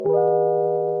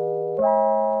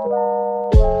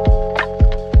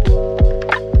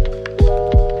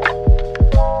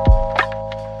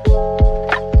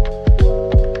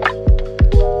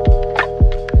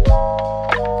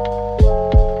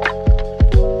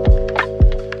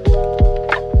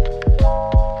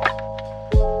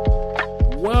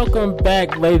Welcome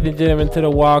back, ladies and gentlemen, to the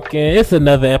Walk-In. It's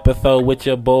another episode with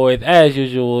your boys. As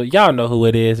usual, y'all know who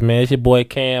it is, man. It's your boy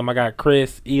Cam. I got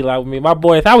Chris, Eli with me. My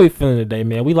boys, how we feeling today,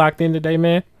 man? We locked in today,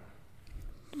 man?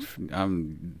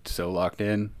 I'm so locked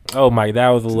in. Oh, Mike, that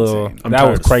was that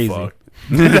was crazy.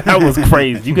 That was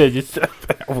crazy. You could just...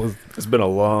 It's been a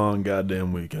long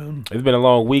goddamn weekend. It's been a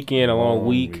long weekend, a long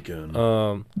week. Weekend.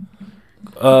 Brief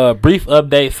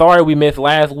update. Sorry we missed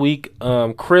last week.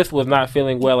 Chris was not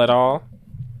feeling well at all.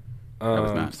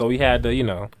 So we had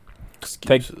to,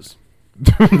 Excuses.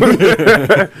 So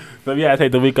we had to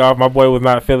take the week off. My boy was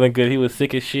not feeling good. He was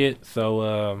sick as shit.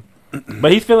 So,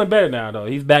 but he's feeling better now, though.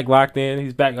 He's back locked in.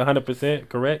 He's back 100%,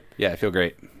 correct? Yeah, I feel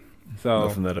great. So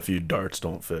Nothing that a few darts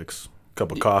don't fix.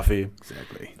 Cup of coffee,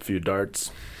 Exactly. a few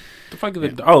darts. the fuck is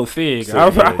it? Oh, Sig. Sig, I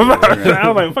was yeah, like, fuck is it?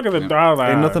 I was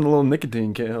like, Ain't nothing a little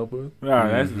nicotine can't help with.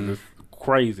 That's just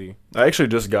crazy. I actually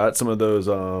just got some of those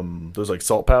like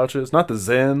salt pouches. Not the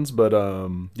Zens, but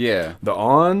Yeah. the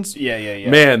Ons. Yeah.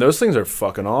 Man, those things are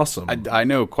fucking awesome. I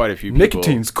know quite a few people.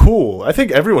 Nicotine's cool. I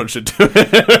think everyone should do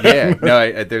it. Yeah.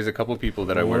 No, there's a couple people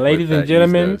that I work Ladies with. and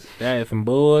gentlemen, that is some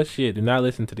bullshit. Do not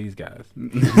listen to these guys.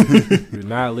 Do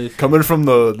not listen. Coming from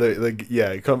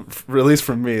at least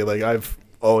from me, like I've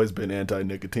always been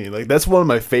anti-nicotine. Like that's one of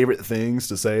my favorite things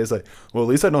to say. Is like, well, at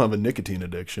least I don't have a nicotine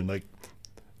addiction. Like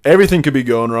everything could be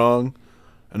going wrong,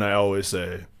 and I always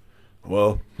say,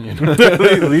 well, at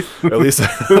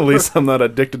least I'm not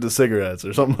addicted to cigarettes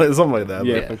or something like that.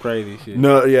 Yeah, But some crazy shit.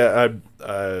 no, yeah,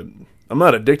 I'm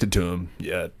not addicted to them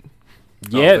yet.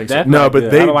 Yeah, So. that's no, not but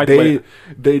good. I don't like the way-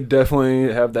 they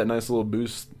definitely have that nice little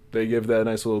boost. They give that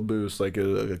nice little boost, like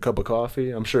a cup of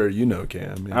coffee. I'm sure you know,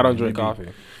 Cam. I don't drink coffee.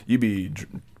 You be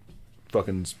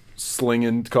fucking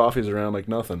slinging coffees around like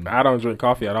nothing. I don't drink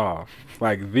coffee at all.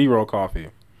 Like zero coffee.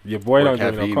 Your boy don't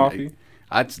drink no coffee.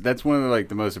 That's one of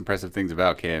the most impressive things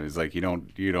about Cam is like you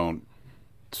don't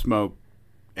smoke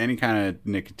any kind of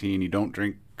nicotine. You don't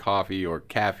drink coffee or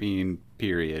caffeine.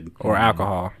 Period. Or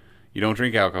alcohol. You don't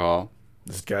drink alcohol.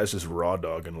 This guy's just raw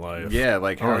dogging life. Yeah,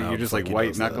 like I don't how know you're if just like he white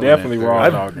does that. knuckling. Definitely it. raw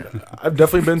I've, dog. I've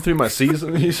definitely been through my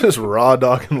season. He's just raw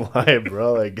dogging life,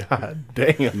 bro. Like, god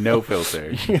damn. No filter.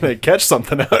 You're gonna catch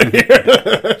something out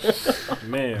here.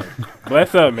 Man.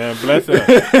 Bless up, man. Bless up.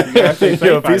 You gotta stay safe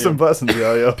Yo, out peace here. and blessings,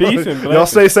 yo. Peace and Y'all blessings.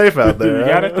 stay safe out there. You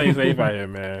right? gotta stay safe out here,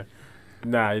 man.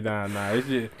 Nah.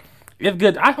 It's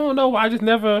good. I don't know. I just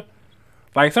never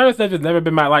certain stuff has never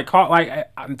been my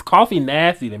coffee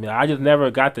nasty to me. I just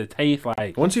never got to taste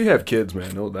like. Once you have kids, man,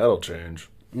 that'll change.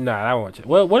 Nah, that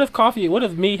won't. What if coffee? What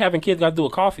if me having kids got to do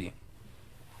with coffee?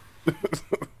 I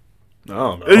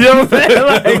don't know. You know what I'm saying?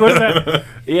 Like, what's that?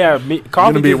 Yeah, coffee. You're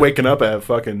gonna be just- waking up at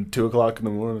fucking 2:00 in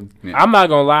the morning. I'm not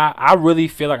gonna lie. I really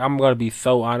feel like I'm gonna be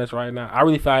so honest right now. I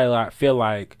really feel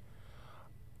like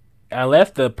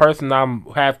unless the person I'm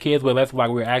have kids with, unless like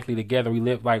we're actually together, we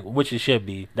live like which it should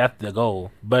be. That's the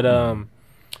goal. But I feel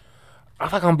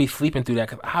like I'm gonna be sleeping through that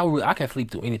because I can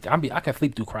sleep through anything. I can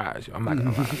sleep through cries. Yo. I'm not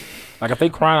gonna lie. Like if they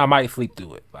crying, I might sleep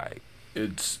through it. Like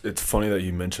It's funny that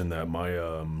you mentioned that. My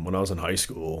when I was in high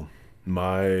school,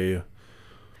 we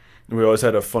always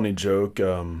had a funny joke.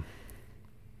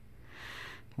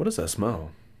 What does that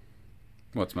smell?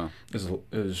 What smell?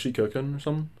 Is she cooking or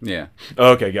something? Yeah.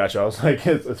 Okay, gotcha. I was like,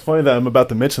 it's funny that I'm about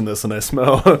to mention this and I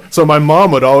smell. So my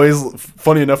mom would always,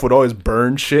 funny enough, would always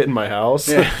burn shit in my house,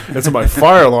 and so my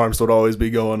fire alarms would always be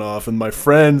going off. And my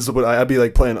friends would, I'd be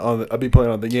playing on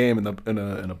the game in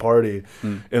a party,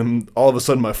 and all of a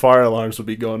sudden my fire alarms would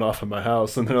be going off in my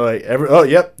house, and they're like,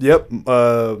 yep.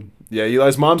 Yeah,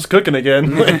 Eli's mom's cooking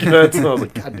again. Like that's, and I was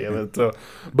like, God damn it. So,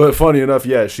 but funny enough,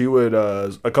 yeah, she would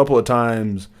a couple of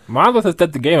times. mine was to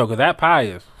step the game up because that pie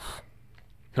is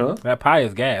Huh? that pie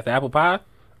is gas. The apple pie.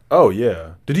 Oh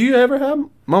yeah. Did you ever have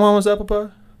my mama's apple pie?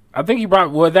 I think you brought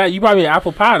you brought me the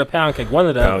apple pie or the pound cake. One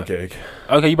of the Pound cake.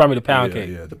 Okay, you brought me the pound cake.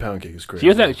 Yeah, the pound cake is crazy. She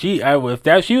was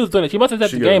she was doing it. She must have set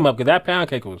She the go- game up because that pound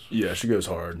cake was. Yeah, she goes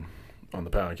hard on the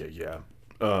pound cake. Yeah,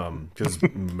 because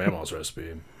Mama's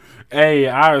recipe. Hey,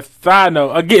 our side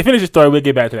note. Again, finish your story. We'll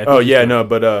get back to that. Oh Finish yeah, your no,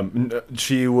 but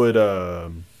she would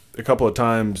a couple of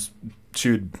times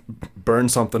she would burn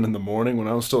something in the morning when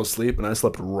I was still asleep, and I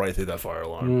slept right through that fire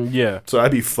alarm. Yeah. So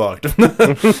I'd be fucked.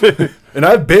 And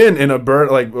I've been in a burn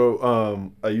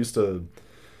I used to.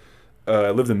 I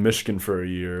lived in Michigan for a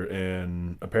year,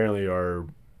 and apparently our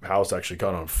house actually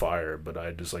caught on fire, but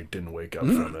I just didn't wake up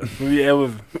from it. Yeah, it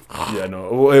was. Yeah, no,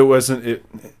 well, it wasn't.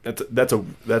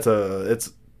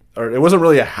 It wasn't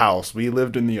really a house. We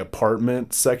lived in the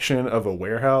apartment section of a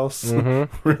warehouse.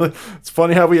 Really, it's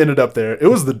funny how we ended up there. It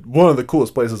was one of the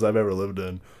coolest places I've ever lived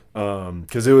in.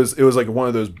 Because it was like one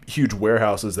of those huge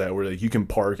warehouses that where like you can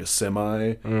park a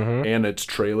semi and its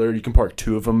trailer. You can park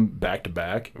two of them back to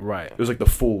back. Right. It was like the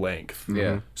full length.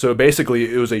 Yeah. So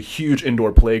basically, it was a huge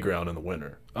indoor playground in the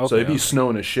winter. So Okay, it'd be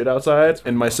snowing as shit outside,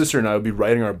 and my sister and I would be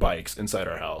riding our bikes inside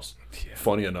our house.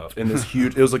 Funny enough, in this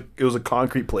huge, it was a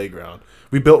concrete playground.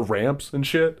 We built ramps and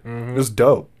shit. It was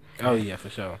dope. Oh yeah, for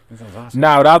sure. That sounds awesome.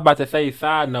 Now, what I was about to say,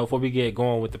 side note, before we get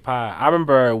going with the pie, I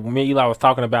remember me and Eli was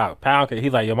talking about pound cake.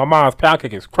 He's like, yo, my mom's pound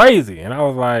cake is crazy. And I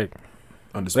was like,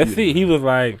 Undisputed. let's see. He was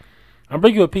like, I'm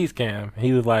bringing you a piece, Cam.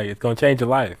 He was like, it's going to change your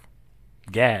life.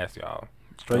 Gas, y'all.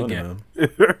 Straight gas.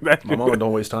 Man. My mama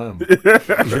don't waste time. She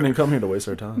didn't come here to waste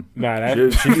her time. Nah,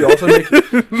 that, She also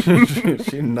make,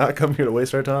 she did not come here to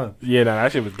waste her time. yeah, nah,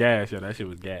 that shit was gas. Yo, that shit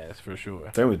was gas, for sure.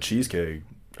 Same with cheesecake.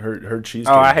 Her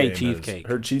cheesecake. Oh, I hate game cheesecake.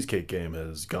 Her cheesecake game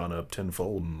has gone up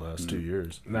tenfold in the last 2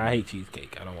 years. Nah, I hate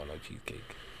cheesecake. I don't want no cheesecake.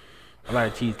 I'm not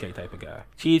a cheesecake type of guy.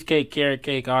 Cheesecake, carrot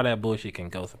cake, all that bullshit can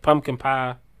go. So pumpkin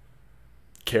pie,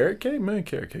 Carrot cake, man.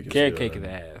 Carrot cake. Is carrot good. cake is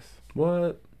ass.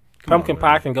 What? Come Pumpkin on,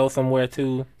 pie man. can go somewhere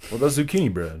too. What about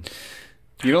zucchini bread?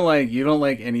 You don't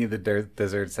like any of the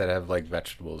desserts that have like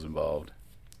vegetables involved.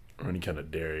 Or any kind of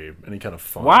dairy, any kind of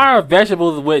fun. Why are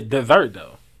vegetables with dessert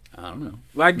though? I don't know.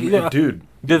 Like, you know, Dude,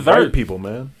 dessert. white people,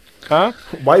 man. huh?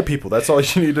 White people. That's all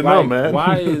you need to know, Like, man.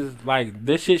 why is like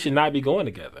this shit should not be going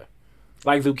together?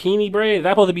 Like zucchini bread, is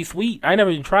that supposed to be sweet? I never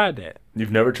even tried that.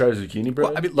 You've never tried zucchini bread?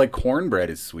 Well, I mean, like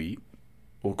cornbread is sweet.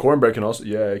 Well, cornbread can also,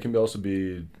 yeah, it can also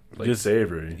be like Just-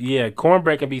 savory. Yeah,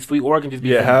 cornbread can be sweet or it can just be.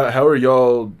 Yeah, sweet. how are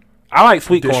y'all? I like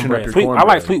sweet dishing up cornbread. your Sweet, I like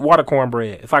cornbread? sweet water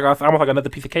cornbread. It's like almost like another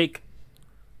piece of cake.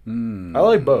 I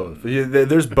like both. Yeah,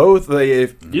 there's both. Like,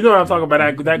 if, You know what I'm talking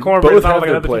about? That cornbread Both is almost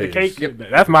like have another their piece of place. cake.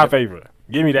 That's my favorite.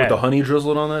 Give me with that. the honey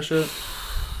drizzled on that shit.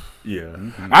 Yeah,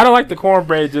 I don't like the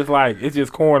cornbread. Just like it's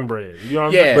just cornbread. You know what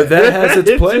I'm Yeah. saying? but that has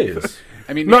its place.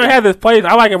 I mean, No, it has its place.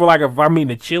 I like it with like if I'm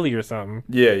eating a chili or something.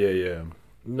 Yeah.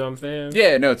 You know what I'm saying?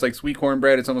 yeah, no, it's like sweet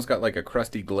cornbread. It's almost got like a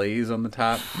crusty glaze on the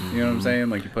top. You know what I'm saying?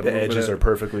 Like you put a The little edges bit are of,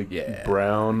 perfectly Yeah.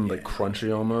 brown, like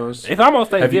crunchy almost. It's almost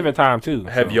Thanksgiving time too.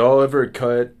 Have so. y'all ever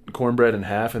cut cornbread in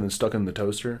half and then stuck it in the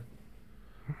toaster?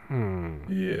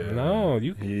 Yeah. No,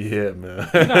 you. Yeah, man.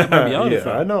 might be onto yeah, something.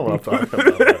 I know what I'm talking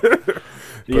about.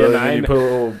 Yeah, But nah, I you kn- put a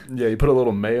little, you put a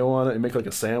little mayo on it. You make like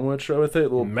a sandwich with it.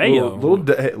 Little Mayo?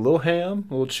 little ham,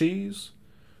 little cheese,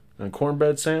 and a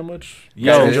cornbread sandwich.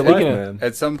 Yo, Change your life, speaking of- man.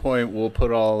 At some point, we'll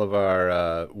put all of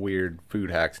our weird food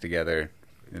hacks together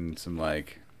in some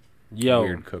like Yo,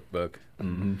 weird cookbook.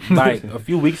 like a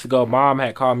few weeks ago, Mom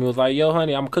had called me. Was like, "Yo,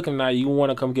 honey, I'm cooking tonight. You want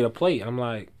to come get a plate?" I'm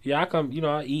like, "Yeah, I come. You know,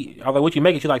 I eat." I was like, "What you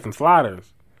making?" She like some sliders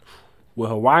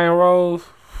with Hawaiian rolls.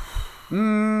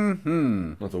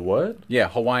 Hmm. With the what? Yeah,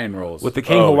 Hawaiian rolls. With the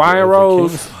King Oh, Hawaiian the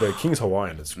rolls, The King's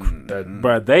Hawaiian is that.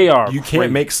 bruh, they are. You can't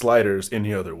crazy. make sliders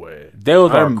any other way.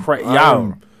 Those are I'm- crazy. I'm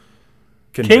Y'all,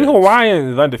 King convinced. Hawaiian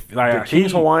is undefeated. The Like,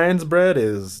 King's Hawaiian's bread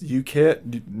is you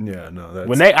can't. Yeah, no.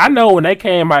 That's, I know when they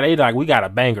came out, they like, we got a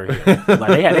banger here.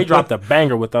 Like they dropped a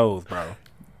banger with those, bro.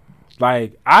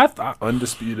 Like I thought.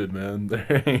 undisputed, man.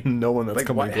 There ain't no one that's like,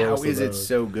 coming close. how to is it those.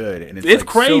 so good? And it's It's like,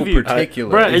 crazy. so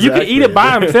particular. Bruh, and you can eat it by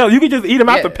Exactly. himself. You can just eat them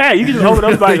out the Yeah. pack. You can just open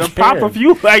up like You pop a can.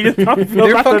 few. Like just pop a few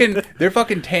They're out the-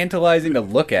 fucking tantalizing to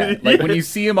look at. Like when you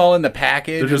see them all in the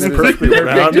package, They're just and it's, perfectly like,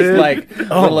 perfect, rounded. just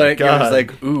like Oh little, my like, you're just God.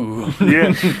 like ooh.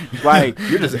 Yeah, like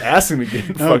You're just asking to get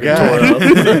fucking God.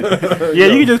 torn up. yeah,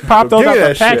 you can just pop Yo, those give out me the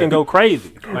that pack shit. and go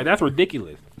crazy. Like that's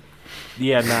ridiculous.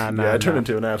 Yeah, nah. Yeah, I turned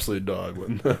into an absolute dog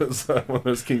when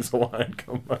those King's Hawaiian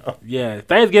come out. Yeah,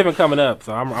 Thanksgiving coming up,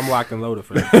 so I'm locked and loaded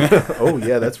for that. Oh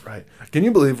yeah, that's right. Can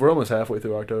you believe we're almost halfway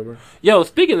through October? Yo,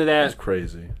 speaking of That's that,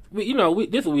 crazy. this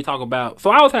is what we talk about. So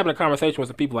I was having a conversation with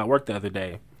some people at work the other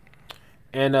day,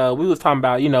 and we was talking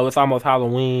about it's almost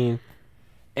Halloween,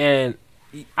 and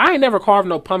I ain't never carved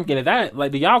no pumpkin. Is that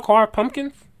like do y'all carve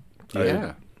pumpkins?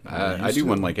 Yeah, I used do to.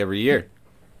 one like every year.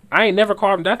 I ain't never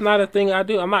carved. That's not a thing I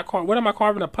do. I'm not. What am I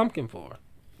carving a pumpkin for?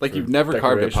 Like you've never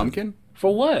carved a decoration. pumpkin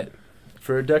For what?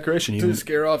 For a decoration, to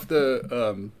scare off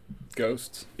the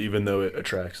ghosts. even though it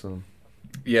attracts them.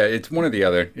 Yeah, it's one or the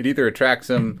other. It either attracts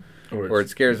them Or or it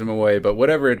scares them away. But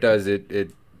whatever it does,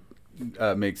 it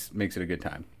makes it a good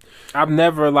time. I've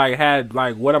never had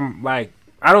what I'm like.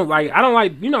 I don't like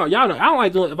y'all know. I don't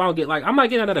like doing if I don't get I'm not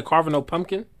getting out of the carving no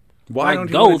pumpkin. Why Like don't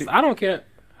you wanna ghosts, I don't care.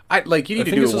 you need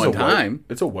to do it one time.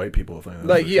 It's a white people thing.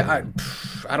 Like yeah,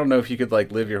 I don't know if you could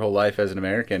live your whole life as an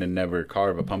American and never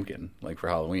carve a pumpkin for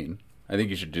Halloween. I think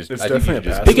you should just. It's I think you definitely should a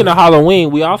just pass. Speaking of Halloween,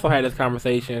 we also had this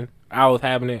conversation. I was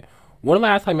having it. When the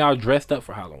last time y'all dressed up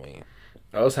for Halloween?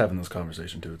 I was having this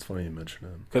conversation too. It's funny you mention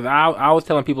it. Because I was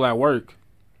telling people at work,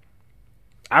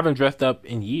 I haven't dressed up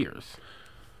in years.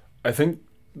 I think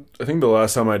I think the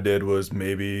last time I did was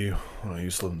maybe when I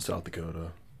used to live in South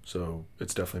Dakota. So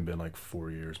it's definitely been like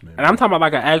 4 years, maybe. And I'm talking about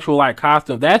like an actual like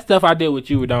costume. That stuff I did with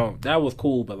you that was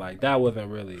cool, but like that wasn't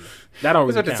really that don't I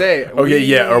was really about to count. say. Okay,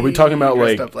 yeah. Are we talking about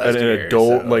like dressed up last an year,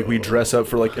 adult? so- Like we dress up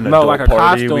for like an No, adult like a party.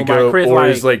 costume, We go, like Chris, or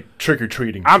like- is like trick or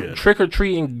treating. I'm trick or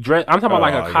treating dress. I'm talking about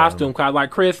like Oh, a yeah. costume. Like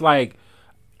Chris, like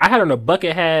I had on a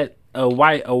bucket hat, a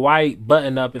white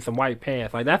button up, and some white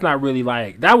pants. Like that's not really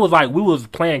like that was like we was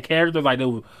playing characters like it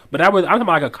was, but that was I'm talking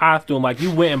about like a costume. Like you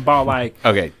went and bought like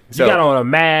Okay, so you got on a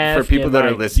mask for people and, that are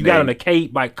like, listening, you got on a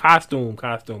cape like costume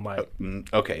like.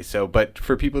 Okay, so but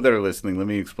for people that are listening, let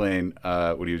me explain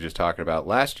what he was just talking about.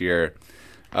 Last year,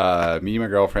 me and my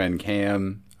girlfriend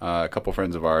Cam, a couple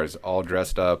friends of ours, all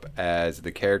dressed up as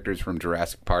the characters from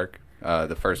Jurassic Park,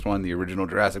 the first one, the original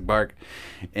Jurassic Park,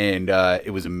 and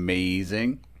it was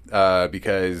amazing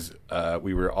because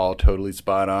we were all totally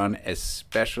spot on,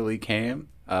 especially Cam.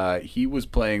 He was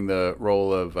playing the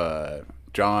role of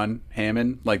John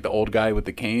Hammond, like the old guy with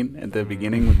the cane at the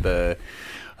beginning with the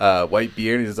white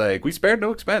beard. He's like, we spared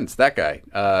no expense. That guy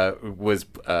was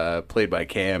played by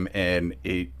Cam, and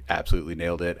he absolutely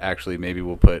nailed it. Actually, maybe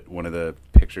we'll put one of the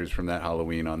pictures from that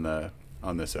Halloween on the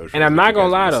social. And I'm not gonna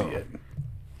lie though,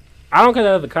 I don't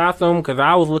consider the costume because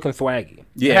I was looking swaggy.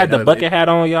 Yeah, I had the no, bucket hat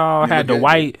on, y'all. you Had the look good.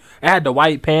 white. I had the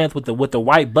white pants with the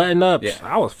white button ups. Yeah.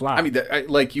 I was fly. I mean, it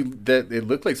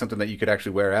looked like something that you could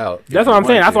actually wear out. That's what I'm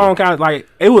saying. That's why I'm kind of like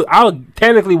it was.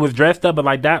 Technically was dressed up, but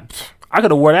like that, I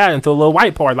could have wore that into a little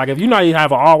white party. Like if you know you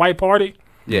have an all white party,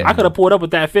 Yeah. I could have pulled up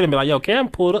with that fit and be like, "Yo, Cam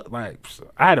pulled up." Like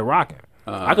I had it rocking.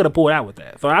 I could have pulled out with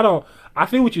that. So I don't. I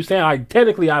see what you're saying. Like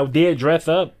technically, I did dress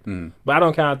up, but I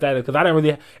don't count that because I didn't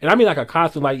really. And I mean like a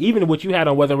costume. Like even what you had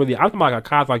on wasn't really. I'm talking about like a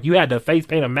costume. Like you had the face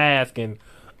paint, a mask, and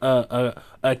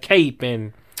a cape,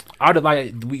 and all the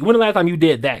like. When the last time you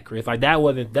did that, Chris? Like that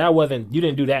wasn't. You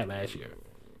didn't do that last year.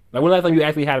 Like when the last time you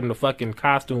actually had in the fucking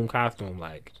costume,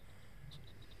 like.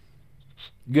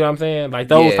 You know what I'm saying? Like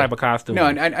those type of costumes. No,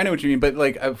 I know what you mean, but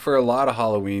like for a lot of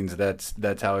Halloweens,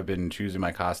 that's how I've been choosing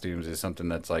my costumes. Is something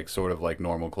that's like sort of like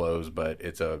normal clothes, but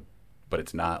it's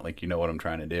not like, you know what I'm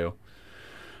trying to do.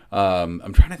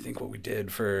 I'm trying to think what we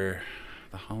did for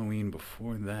the Halloween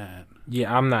before that.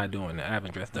 Yeah, I'm not doing that. I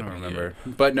haven't dressed up. I don't remember,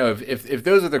 but no, if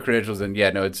those are the credentials, then yeah,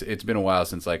 no, it's been a while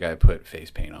since like I put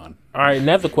face paint on. All right,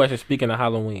 another question. Speaking of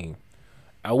Halloween,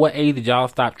 at what age did y'all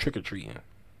stop trick or treating?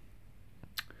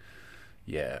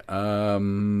 Yeah,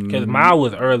 Because mine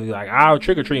was early. Like our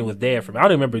trick or treating was dead for me. I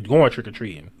don't remember going trick or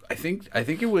treating. I think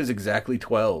it was exactly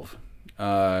 12.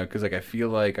 Because like I feel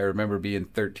like I remember being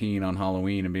 13 on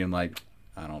Halloween and being like,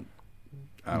 I don't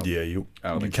Yeah, you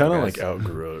think kind of so, like guys.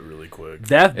 outgrew it really quick.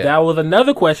 That was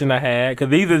another question I had because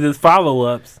these are just follow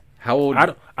ups. How old?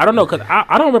 I don't know because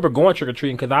I don't remember going trick or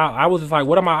treating because I was just like,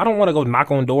 what am I? I don't want to go knock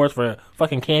on doors for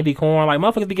fucking candy corn. Like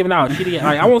motherfuckers be giving out shitty.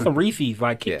 Like I want some Reese's,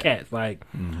 like Kit Kats. Like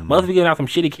motherfuckers be giving out some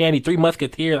shitty candy. 3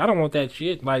 Musketeers. I don't want that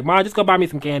shit. Like Mom, just go buy me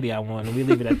some candy I want and we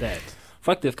leave it at that.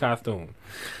 Fuck this costume.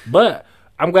 But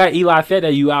I'm glad Eli said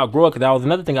that you outgrow it because that was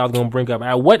another thing I was gonna bring up.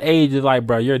 At what age is like,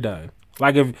 bro, you're done?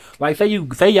 Like if like say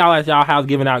y'all at y'all house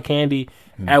giving out candy.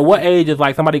 At what age is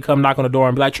like somebody come knock on the door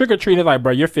and be like trick or treat? It's like,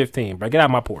 bro, you're 15, bro. Get out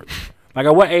of my porch. Like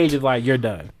at what age is like you're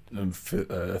done? I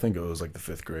think it was like the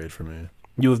 5th grade for me.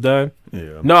 You was done?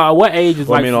 Yeah. No, at what age is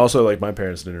Well, like? I mean, also like my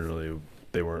parents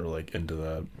they weren't like into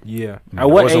that. Yeah. I mean, At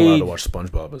what I wasn't allowed age? to watch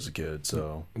SpongeBob as a kid,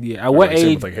 so Yeah. At what like, same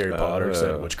age? with like Harry Potter,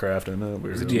 except witchcraft in it.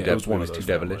 Was it It too was one of too those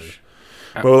devilish?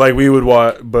 But like we would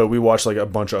watch, but we watched like a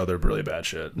bunch of other really bad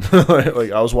shit.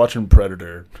 Like I was watching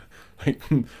Predator, like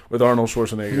with Arnold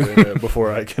Schwarzenegger in it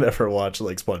before I could ever watch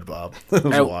like SpongeBob. It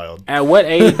was wild. At what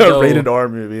age? A Though, rated R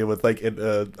movie with like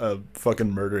a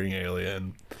fucking murdering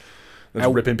alien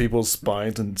that's ripping people's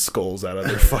spines and skulls out of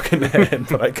their fucking head.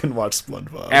 But I can watch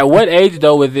SpongeBob. At what age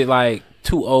though is it like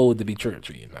too old to be trick or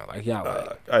treating? Like y'all.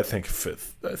 Like, I think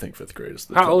 5th grade is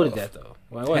the how old is cutoff. that though?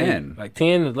 Like, what, 10. Like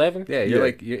 10, 11? Yeah, you're Yeah.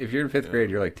 like if you're in 5th grade,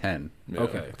 you're like 10. Yeah.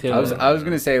 Okay. 10, I was 11.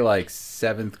 gonna say like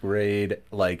 7th grade,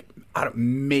 like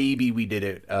maybe we did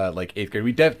it like 8th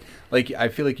grade. I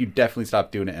feel like you definitely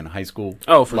stopped doing it in high school.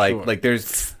 Oh, for like sure. like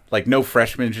there's like no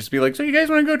freshmen just be like, so you guys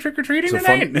want to go trick or treating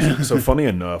tonight? So funny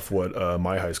enough, what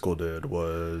my high school did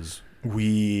was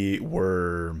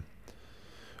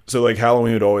so like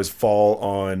Halloween would always fall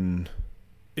on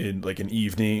in like an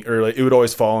evening, or like it would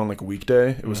always fall on like a weekday.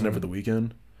 It was never the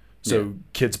weekend. So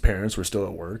kids' parents were still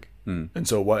at work. And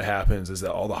so what happens is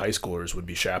that all the high schoolers would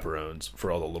be chaperones for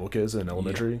all the little kids in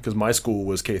elementary, because my school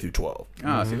was K through 12.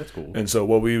 See, that's cool. And so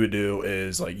what we would do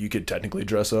is like you could technically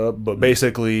dress up, but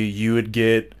basically you would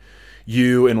get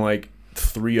you and like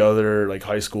 3 other like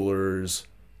high schoolers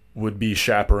would be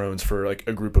chaperones for like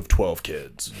a group of 12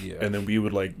 kids. Yeah. And then we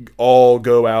would like all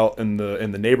go out in the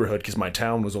neighborhood, because my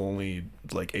town was only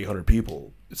like 800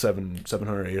 people,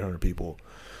 700, 800 people.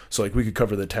 So like we could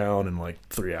cover the town in like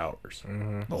 3 hours,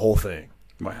 the whole thing.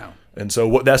 Wow. And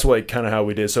so that's like kind of how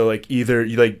we did. So like either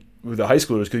you like the high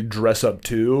schoolers could dress up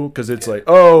too, because it's like,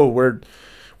 oh, we're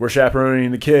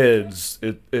chaperoning the kids.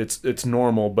 It's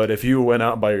normal. But if you went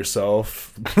out by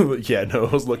yourself, yeah, no,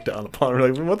 it was looked down upon.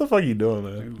 We're like, what the fuck are you doing,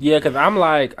 man? Yeah, because I'm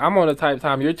on the type of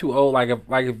time, you're too old.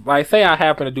 Like say I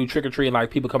happen to do trick or treat,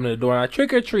 like people come to the door and I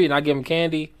trick or treat and I give them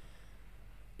candy.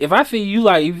 If I see you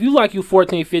if you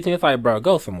 14, 15, it's like, bro,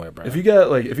 go somewhere, bro. If you got a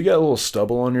little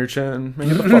stubble on your chin, man,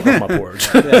 get the fuck off my porch.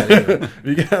 If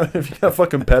you got a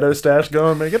fucking pedo stash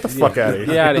going, man, get the fuck out of here.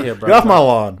 Get out of here, bro. Get off my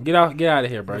lawn. Get out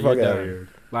of here, bro. Get the fuck You're out done. of here.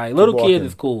 Like little Keep kids walking.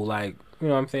 is cool. Like, you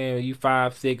know what I'm saying? You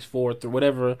 5, 6, 4, 3,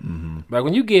 whatever. Like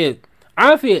when you get,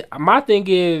 honestly, my thing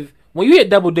is when you hit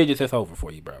double digits, it's over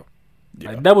for you, bro. Yeah.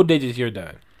 Like double digits, you're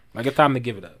done. Like it's time to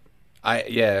give it up.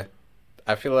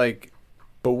 I feel like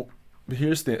But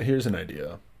here's an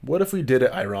idea. What if we did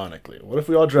it ironically? What if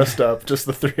we all dressed up, just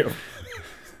the three of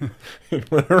us, and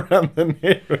went around the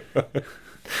neighborhood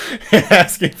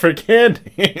asking for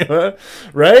candy?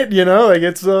 Right? You know, like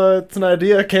it's an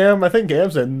idea. I think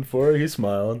Cam's in for it. He's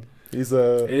smiling. He's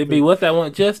It'd be what's that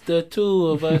one? Just the two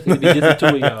of us. It'd be just the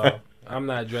two of y'all. I'm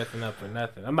not dressing up for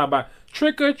nothing. I'm not about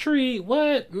trick or treat.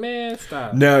 What, man?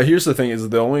 Stop. Now, here's the thing: is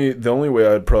the only way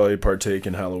I'd probably partake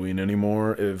in Halloween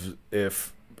anymore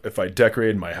if I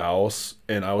decorated my house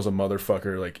and I was a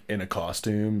motherfucker like in a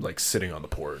costume, like sitting on the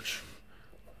porch.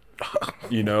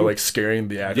 You know, like scaring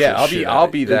the actual shit I'll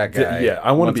out be of- that guy. Yeah,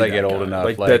 I want to once be I get that old guy. enough.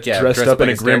 like Like, that's dressed up like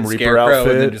in a Grim Reaper scarecrow,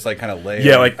 outfit, and then just like kind of lay.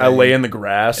 yeah, on like the I thing. lay in the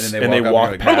grass And and then they they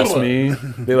walk walk up past and you're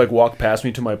me. They like walk past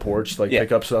me to my porch, like Yeah.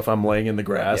 pick up stuff. I'm laying in the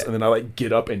grass, Yeah. and then I like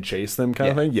get up and chase them,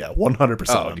 kind of Yeah. thing. Yeah,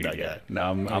 100%. Oh, I'm dude, that yeah. guy. No,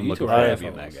 I'm you looking two for are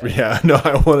being that assholes. guy. Yeah, no,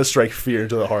 I want to strike fear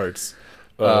into the hearts.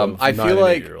 Of I 9 feel and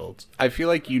like 8-year-olds. I feel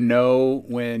like you know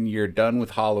when you're done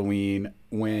with Halloween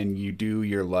when you do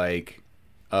your like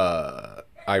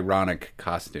ironic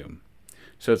costume.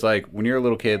 So it's like when you're a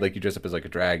little kid, like you dress up as like a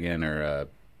dragon or a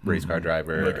race car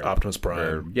driver, Like Optimus Prime.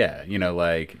 or yeah, you know,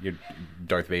 like you're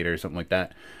Darth Vader or something like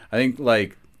that. I think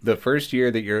like the first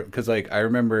year that you're, because like I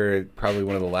remember probably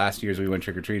one of the last years we went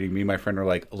trick or treating, me and my friend were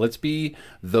like, let's be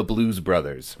the Blues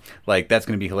Brothers. Like that's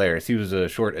gonna be hilarious. He was a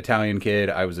short Italian kid,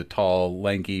 I was a tall,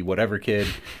 lanky, whatever kid,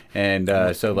 and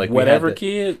so like we had Whatever the-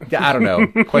 kid. yeah, I don't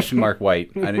know. Question mark white.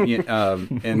 I didn't,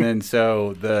 and then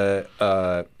so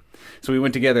so we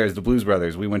went together as the Blues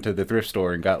Brothers. We went to the thrift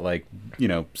store and got like, you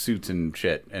know, suits and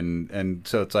shit. And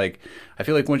so it's like, I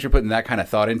feel like once you're putting that kind of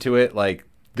thought into it, like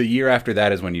the year after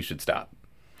that is when you should stop.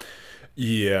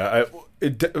 Yeah,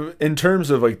 in terms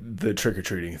of like the trick or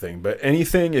treating thing, but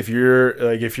anything if you're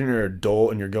an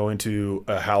adult and you're going to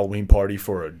a Halloween party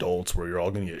for adults where you're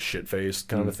all going to get shit faced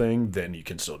kind of thing, then you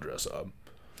can still dress up.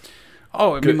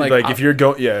 Oh, I mean, like if you're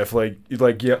going, yeah, if like I'll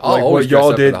like always what dress y'all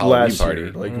up for did the Halloween last party.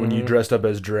 year, like when you dressed up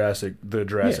as the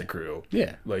Jurassic crew,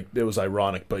 Yeah. like it was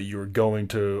ironic, but you were going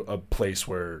to a place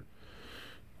where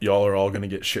y'all are all going to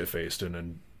get shit faced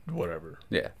and whatever.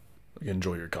 Yeah. Like,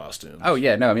 enjoy your costumes. Oh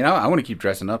yeah, no, I mean, I want to keep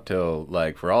dressing up till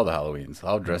like for all the Halloweens.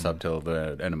 I'll dress up till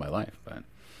the end of my life, but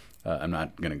I'm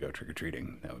not gonna go trick or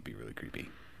treating. That would be really creepy.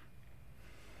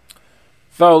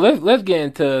 So let's get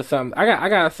into something. I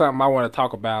got something I want to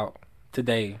talk about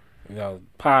today. You know,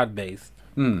 pod based.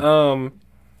 And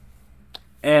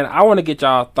I want to get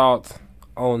y'all thoughts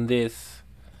on this.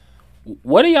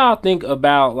 What do y'all think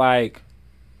about like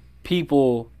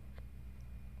people?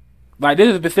 Like this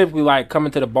is specifically like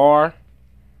coming to the bar,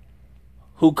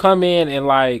 who come in and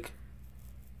like,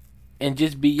 and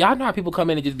just be, y'all know how people come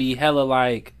in and just be hella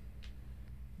like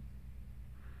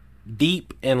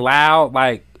deep and loud,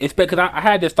 like it's because I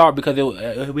had this thought because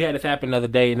we had this happen the other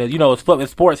day, and you know it's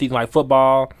sports season like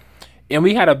football, and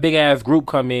we had a big ass group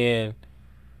come in.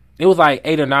 It was like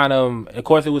 8 or 9 of them. Of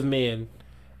course, it was men.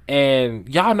 And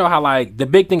y'all know how, like, the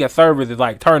big thing at servers is,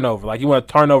 like, turnover. Like, you want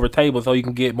to turn over tables so you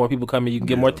can get more people coming, you can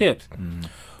get more tips.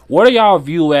 What do y'all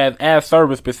view as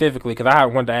servers specifically? Because I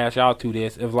wanted to ask y'all to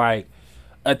this. If, like,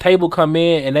 a table come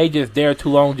in and they just there too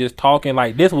long just talking,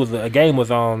 like, this was a game was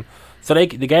on. So the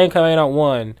game came in at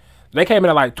 1. They came in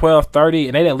at, like, 12:30,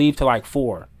 and they didn't leave till, like,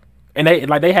 4. And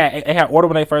they had order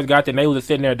when they first got there, and they was just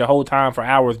sitting there the whole time for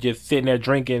hours just sitting there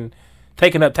drinking,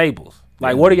 taking up tables.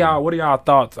 Like, what are y'all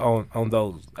thoughts on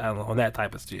those on that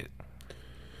type of shit?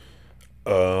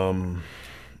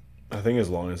 I think as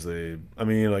long as I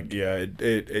mean, like, yeah,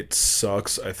 it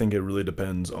sucks. I think it really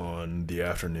depends on the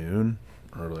afternoon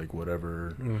or like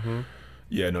whatever.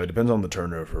 Yeah, no, it depends on the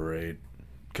turnover rate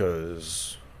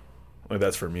because like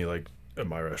that's for me. Like at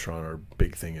my restaurant, our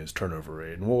big thing is turnover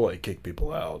rate, and we'll like kick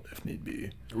people out if need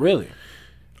be. Really?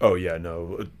 Oh yeah,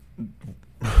 no,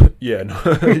 yeah, no,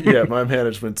 yeah. My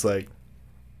management's like,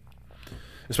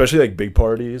 especially like big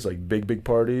parties, like big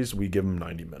parties, we give them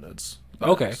 90 minutes.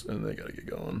 Okay. And they gotta get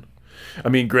going. I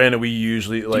mean, granted, we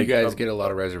usually like. Do you guys get a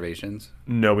lot of reservations?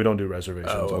 No, we don't do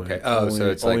reservations. Oh, okay. Only, So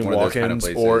it's only like one of those kind of walk-ins,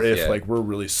 places, or if yeah. like we're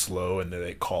really slow and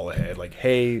they call ahead, like,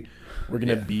 hey, we're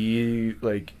gonna be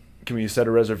like, can we set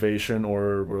a reservation,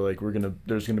 or we're like,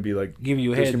 there's gonna be like, Give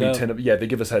you a there's heads gonna be up. 10 of, yeah, they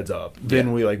give us heads up.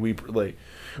 Then we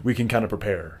can kind of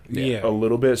prepare Yeah. a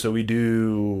little bit. So we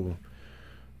do.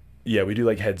 Yeah, we do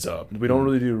like heads up. We don't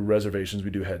really do reservations. We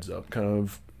do heads up, kind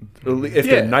of. If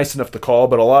they're nice enough to call,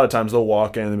 but a lot of times they'll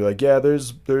walk in and be like, "Yeah,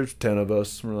 there's 10 of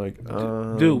us." And we're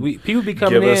like, Dude, people be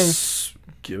coming in.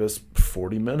 Give us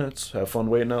 40 minutes. Have fun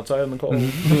waiting outside in the cold.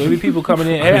 Dude, we people coming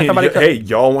in. I mean, Somebody hey,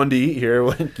 y'all want to eat here?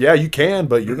 Like, yeah, you can,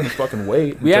 but you're gonna fucking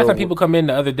wait. We had until- some people come in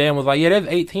the other day and was like, "Yeah, there's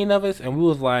 18 of us," and we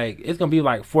was like, "It's gonna be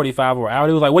like 45 or out."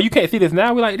 It was like, "Well, you can't see this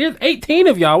now." We're like, "There's 18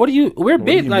 of y'all. We're What do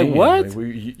big. you Like mean? what?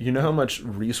 Like, you know how much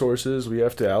resources we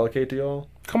have to allocate to y'all?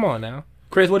 Come on now,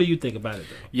 Chris. What do you think about it?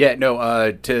 Though? Yeah,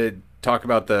 no, to talk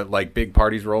about the like big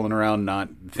parties rolling around, not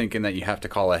thinking that you have to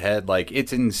call ahead, like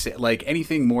it's insane. Like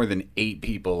anything more than 8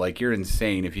 people, like you're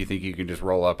insane if you think you can just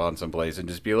roll up on some place and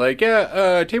just be like,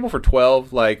 yeah, table for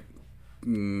 12, like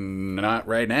not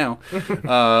right now.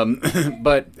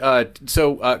 But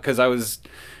so because I was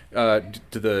to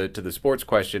the sports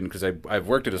question, because I've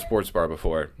worked at a sports bar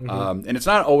before, and it's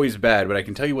not always bad, but I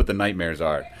can tell you what the nightmares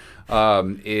are.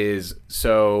 Is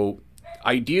so.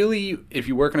 Ideally, if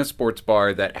you work in a sports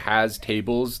bar that has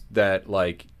tables that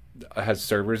like has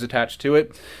servers attached to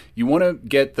it, you want to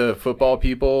get the football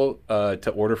people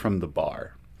to order from the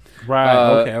bar. Right.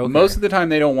 Okay. Most of the time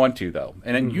they don't want to though,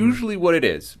 and then usually what it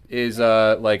is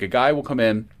like a guy will come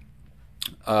in,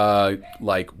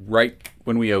 like right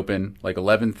when we open, like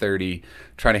 11:30,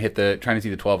 trying to see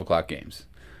the 12 o'clock games,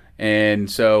 and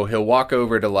so he'll walk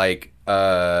over to like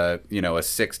a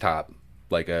 6-top.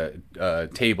 Like a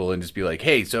table and just be like,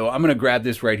 hey, so I'm gonna grab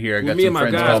this right here. I got me some and my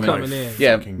friends guys coming. coming in.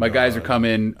 Yeah, Fucking my guys are God.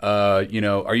 coming. Are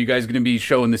you guys gonna be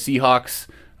showing the Seahawks?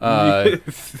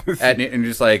 And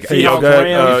just like, Hey, y'all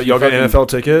Rams, got an NFL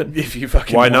ticket? if you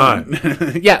fucking Why want.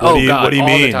 Yeah. What do you all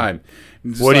mean? the time.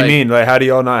 Just What do you like, mean? Like, how do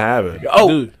y'all not have it? Oh,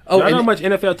 Dude, oh, y'all know how and much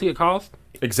NFL ticket costs?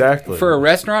 Exactly. for a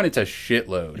restaurant, it's a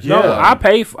shitload. Yeah. No, I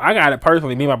pay. I got it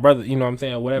personally. Me and my brother. You know what I'm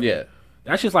saying? Whatever. Yeah.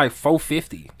 That's just like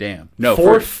 $450 Damn. No.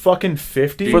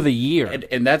 $450 for the year.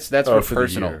 And that's Oh, for for the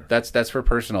personal. year. That's for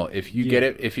personal. If you get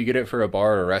it for a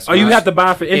bar or a Oh, restaurant, you have to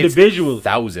buy for it's individuals.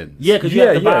 thousands. Yeah, because you have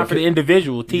to Yeah, buy yeah, for the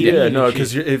individual TV. Yeah, and no, shit.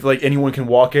 because if like anyone can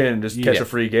walk in and just catch Yeah. a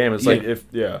free game, it's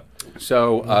Yeah. like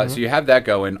So, so you have that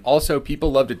going. Also,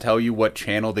 people love to tell you what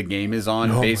channel the game is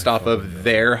on based off of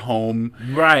their home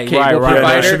Right, cable right, right. Yeah, no,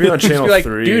 provider. it should be on Just channel like,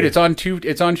 3. dude, it's on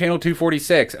channel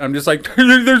 246. I'm just like,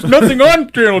 there's nothing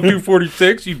on channel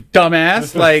 246, you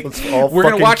dumbass. Like, It's all we're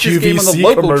gonna fucking watch this game on the QVC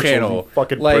local commercials, channel. you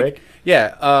fucking like, prick.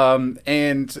 yeah.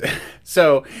 And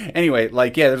so anyway,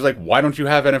 like, yeah, there's like, why don't you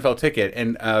have NFL ticket?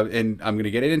 And I'm gonna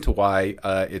get into why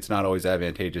it's not always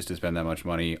advantageous to spend that much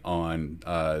money on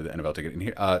the NFL ticket. And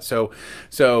here,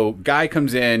 so guy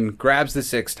comes in, grabs the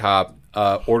 6-top,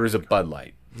 orders a Bud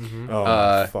Light, oh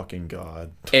my fucking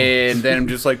God. and then I'm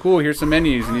just like, cool, here's some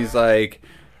menus, and he's like,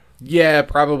 yeah,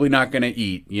 probably not gonna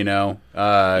eat, Yeah,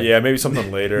 maybe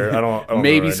something later. I don't know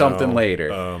maybe right something now.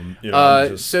 later. I'm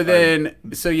just-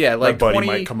 so yeah, my like buddy 20.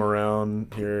 might come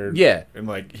around here. Yeah. and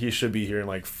like he should be here in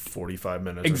like 45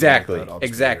 minutes. or Exactly, something like that. I'll just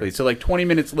exactly. wait. So like 20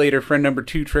 minutes later, friend number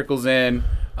 2 trickles in,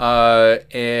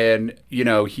 and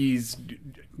he's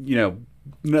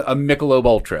a Michelob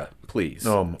Ultra, please.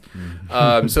 So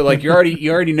like you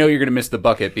already know you're gonna miss the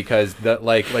bucket because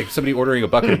like somebody ordering a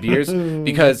bucket of beers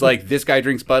because like this guy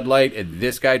drinks Bud Light and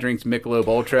this guy drinks Michelob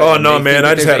Ultra. Oh and no, they man! think I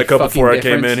that just there's had a couple fucking before I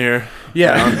came difference. in here.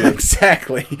 Yeah,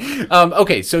 exactly.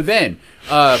 Okay, so then,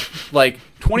 like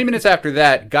 20 minutes after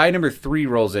that, guy number 3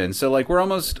 rolls in. So like we're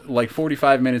almost like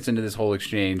 45 minutes into this whole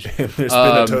exchange. There's been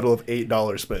a total of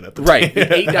 $8 spent at the Right, time.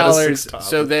 $8.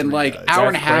 So then, like, hour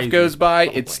and a half crazy. goes by.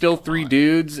 It's still 3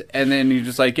 dudes, and then you're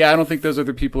just like, yeah, I don't think those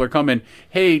other people are coming.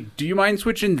 Hey, do you mind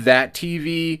switching that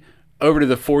TV over to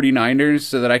the 49ers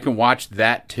so that I can watch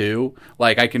that too?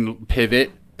 Like, I can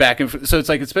pivot back and forth. So it's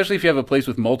like, especially if you have a place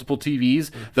with multiple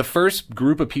TVs, the first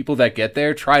group of people that get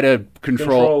there try to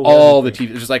control all the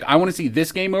TVs. It's just like, I want to see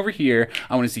this game over here.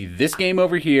 I want to see this game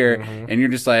over here, and you're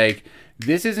just like,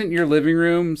 this isn't your living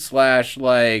room /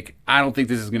 like, I don't think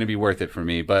this is going to be worth it for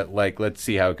me, but like, let's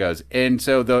see how it goes. And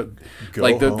so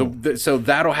so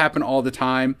that'll happen all the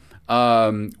time.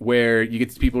 where you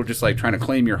get people just like trying to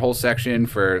claim your whole section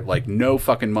for like no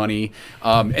fucking money,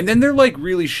 and then they're like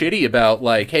really shitty about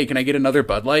like, hey, can I get another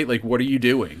Bud Light? Like, what are you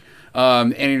doing?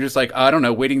 And you're just like, I don't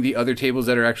know, waiting the other tables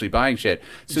that are actually buying shit.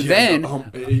 So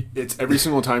it's every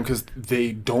single time because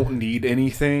they don't need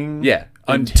anything. Yeah,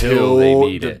 until they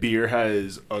need the it. beer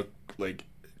has like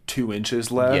 2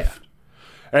 inches left. Yeah.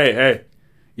 Hey,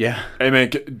 yeah, hey, man,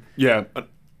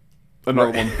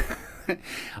 another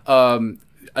one.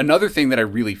 Another thing that I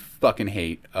really fucking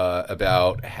hate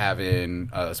about having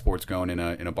sports going in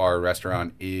a bar or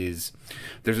restaurant is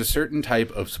there's a certain type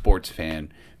of sports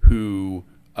fan who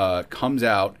comes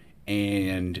out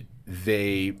and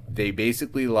they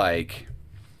basically like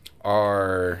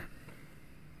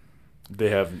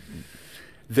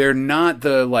they're not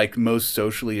the like most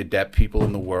socially adept people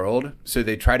in the world, so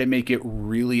they try to make it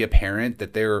really apparent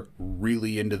that they're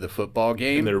really into the football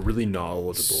game and they're really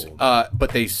knowledgeable.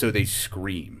 But they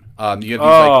scream. You have these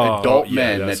like adult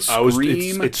men that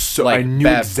scream. It's so. Like I knew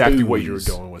baboons. exactly what you were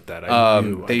going with that. I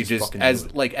knew. They just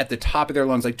as like at the top of their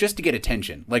lungs, like just to get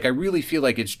attention. Like I really feel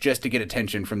like it's just to get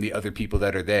attention from the other people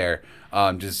that are there.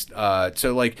 So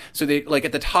they like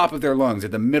at the top of their lungs,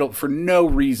 at the middle, for no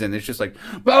reason. It's just like,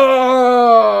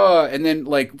 ah! And then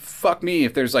like fuck me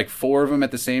if there's like 4 of them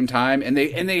at the same time, and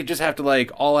they just have to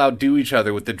like all outdo each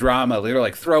other with the drama. They're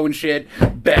like throwing shit,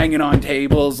 banging on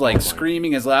tables, like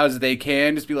screaming as loud as they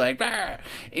can, just be like. Bah!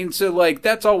 And so like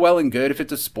that's all well and good if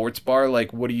it's a sports bar.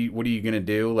 Like what are you gonna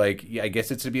do? Like I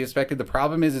guess it's to be expected. The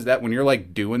problem is that when you're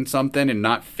like doing something and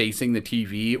not facing the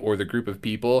TV or the group of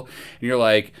people, and you're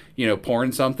like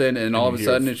pouring something, and all of a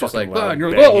sudden it's just like and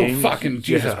you're like, oh fucking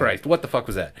Jesus Christ, what the fuck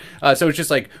was that? So it's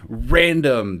just like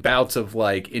random bouts of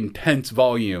like intense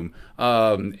volume.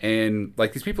 And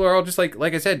like these people are all just like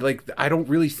I said, like I don't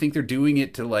really think they're doing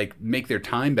it to like make their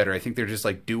time better. I think they're just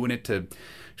like doing it to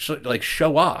like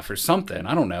show off or something.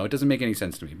 I don't know. It doesn't make any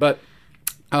sense to me. But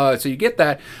so you get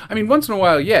that. I mean, once in a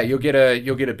while, yeah, you'll get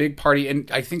a big party, and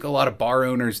I think a lot of bar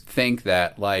owners think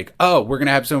that like, oh, we're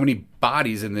gonna have so many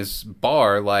bodies in this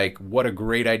bar. Like, what a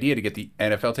great idea to get the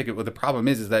NFL ticket. Well, the problem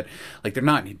is that like they're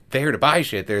not there to buy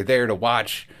shit. They're there to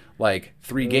watch like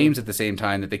 3 games at the same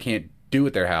time that they can't do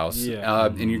at their house. Yeah.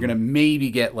 And you're gonna maybe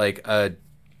get like a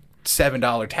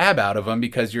 $7 tab out of them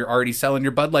because you're already selling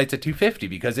your Bud Lights at $2.50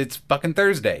 because it's fucking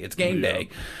Thursday, it's game day.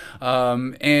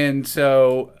 And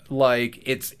so like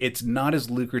it's not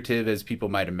as lucrative as people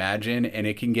might imagine, and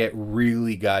it can get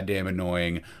really goddamn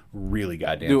annoying really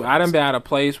goddamn dude fast. I done been at a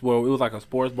place where it was like a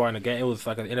sports bar in the game. It was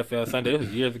like an NFL Sunday. It was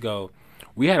years ago.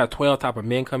 We had a 12 type of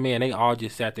men come in. They all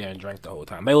just sat there and drank the whole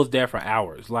time. They was there for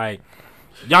hours. Like,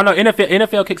 y'all know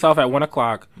NFL kicks off at 1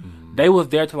 o'clock. They was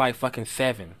there till like fucking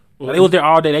 7. Like, they was there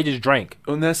all day. They just drank.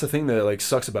 And that's the thing that like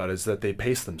sucks about it, is that they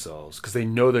pace themselves because they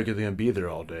know they're going to be there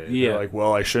all day. Yeah. They're like,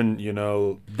 well, I shouldn't.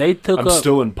 I'm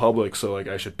still in public, so like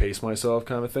I should pace myself,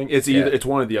 kind of thing. It's it's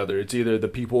one or the other. It's either the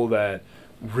people that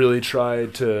really try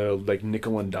to like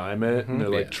nickel and dime it, and they're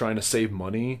like trying to save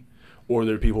money, or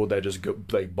there are people that just go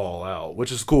like ball out,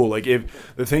 which is cool. Like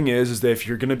if the thing is that if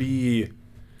you're gonna be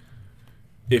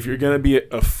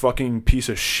a fucking piece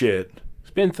of shit,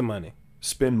 spend some money.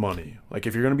 Spend money. Like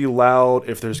if you're gonna be loud,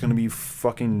 if there's gonna be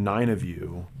fucking 9 of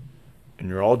you, and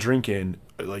you're all drinking,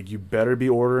 like you better be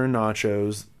ordering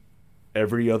nachos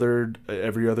every other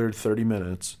 30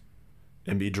 minutes,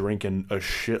 and be drinking a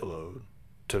shitload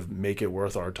to make it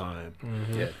worth our time.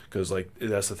 Yeah, because like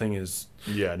that's the thing is,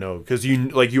 because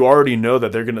you already know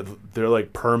that they're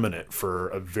like permanent for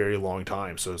a very long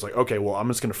time. So it's like, okay, well, I'm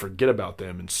just gonna forget about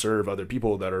them and serve other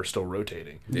people that are still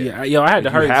rotating. I had to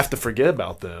hurry. You have to forget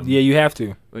about them. Yeah, you have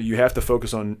to. You have to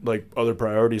focus on like other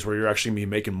priorities where you're actually gonna be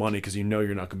making money, because you know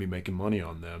you're not gonna be making money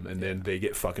on them, and then they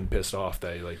get fucking pissed off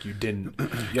that like you didn't.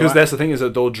 Because that's the thing is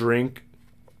that they'll drink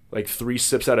like 3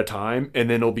 sips at a time, and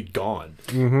then it'll be gone.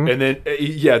 And then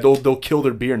they'll kill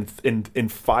their beer in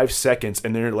 5 seconds,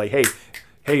 and they're like, hey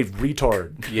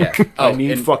retard, I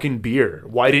need fucking beer.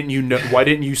 Why didn't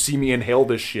you see me inhale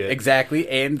this shit? Exactly.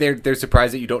 And they're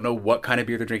surprised that you don't know what kind of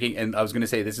beer they're drinking. And I was gonna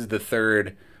say, this is the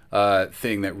third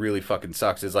thing that really fucking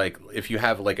sucks, is like if you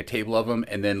have like a table of them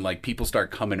and then like people start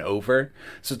coming over,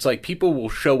 so it's like people will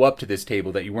show up to this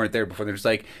table that you weren't there before. They're just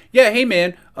like, yeah, hey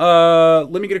man,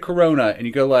 let me get a Corona, and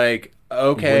you go like,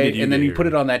 okay, and then you put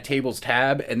it on that table's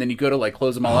tab, and then you go to like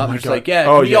close them all up, and it's like,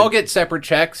 we all get separate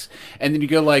checks, and then you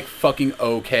go like, fucking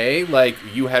okay, like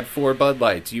you had 4 Bud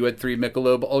Lights, you had 3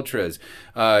 Michelob Ultras,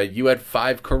 you had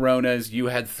 5 Coronas, you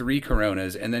had 3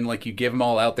 Coronas, and then like you give them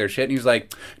all out their shit, and he's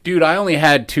like, dude, I only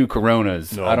had 2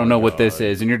 Coronas. I don't know what this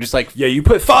is, and you're just like, yeah, you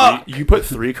put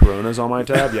three Coronas on my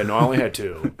tab. Yeah, no, I only had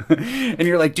 2. and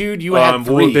you're like, dude, you had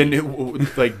 3. Well, then,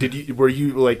 like, were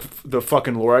you like the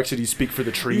fucking Lorax? Did you speak for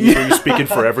the trees? Were you speaking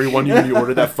for everyone when you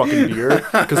ordered that fucking beer?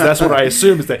 Because that's what I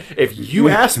assume is that if you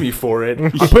ask me for it,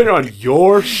 I'm putting it on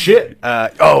your shit.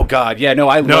 Oh God, yeah, no,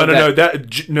 I love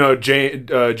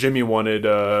that. Jimmy wanted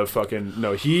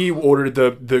he ordered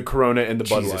the Corona and the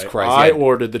Bud Jesus Light. Christ, I yeah.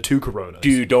 ordered the 2 Coronas.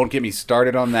 Dude, don't get me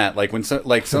started on that. Like when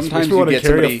sometimes you you get get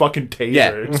carry somebody a fucking taser.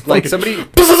 Yeah, Just like fucking- somebody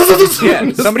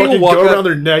will fucking walk go up, around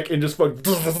their neck and just fucking.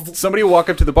 somebody will walk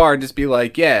up to the bar and just be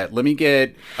like, yeah, let me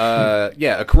get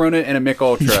a Corona and a Mick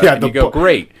Ultra. Yeah, and you go,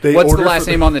 great. they What's the order last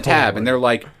for- name on the tab? Oh, And they're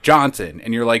like, Johnson.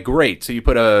 And you're like, great. So you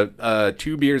put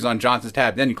 2 beers on Johnson's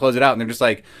tab. Then you close it out and they're just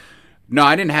like, no,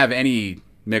 I didn't have any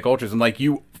Mick Ultras. I'm like,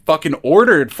 you fucking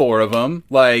ordered 4 of them.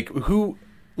 Like, who...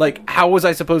 Like, how was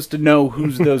I supposed to know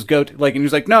who's those go to? Like, and he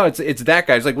was like, no, it's that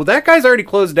guy. He's like, well, that guy's already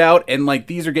closed out, and like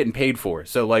these are getting paid for.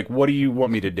 So, like, what do you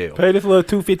want me to do? Pay this little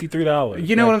 $253.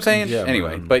 You know what I'm saying? yeah,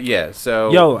 Anyway, man. but yeah,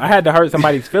 so Yo, I had to hurt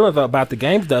somebody's feelings about the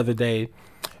games the other day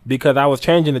because I was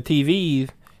changing the TVs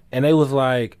and they was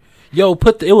like, "Yo, it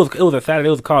was a Saturday,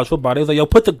 it was college football." They was like, "Yo,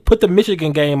 put the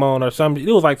Michigan game on or something."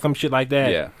 It was like some shit like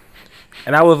that. yeah,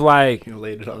 And I was like, You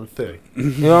laid it on thick. you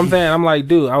know what I'm saying? I'm like,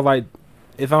 dude, I was like,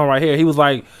 it's on right here. He was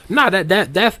like, nah,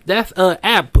 that's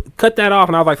app. Cut that off.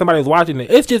 And I was like, somebody was watching it.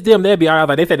 It's just them. They'll be all right. I was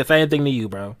like, they said the same thing to you,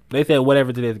 bro. They said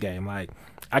whatever to this game. Like,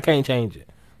 I can't change it.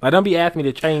 Like, don't be asking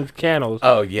me to change channels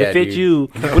Oh, yeah, to fit dude. you.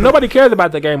 When nobody cares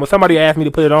about the game, when somebody asked me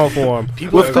to put it on for them.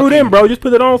 People Well, are screw fucking- them, bro. Just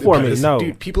put it on for me. No.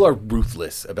 Dude, people are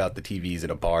ruthless about the TVs in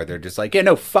a bar. They're just like, yeah,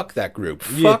 no, fuck that group.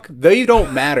 Yeah. Fuck, they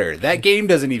don't matter. That game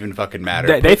doesn't even fucking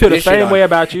matter. They Put feel the this shit same on. way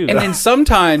about you. And then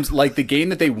sometimes, like, the game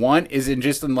that they want is in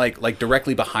just in like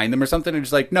directly behind them or something. And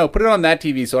just like, no, put it on that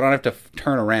TV so I don't have to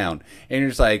turn around. And you're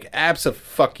just like,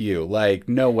 fuck you. Like,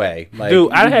 no way. Like,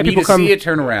 Dude, I you had need people to come- see it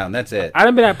turn around. That's it. I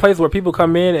done been at a place where people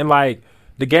come in and like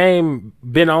the game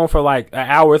been on for like an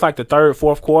hour. It's like the third,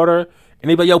 fourth quarter, and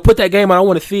they be like, "Yo, put that game on. I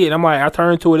want to see it." And I'm like, I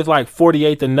turn to it. It's like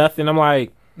 48-0. I'm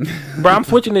like, bro, I'm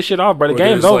switching this shit off, bro. The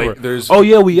game's over. Oh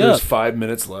yeah, we There's up. 5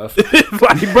 minutes left. It's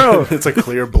like, bro, It's a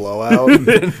clear blowout.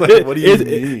 Like, what do you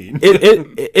mean?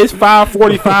 it's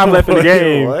 5:45 left in the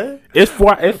game. What? It's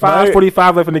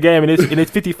 5:45 left in the game, and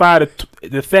it's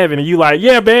 55-7. And you like,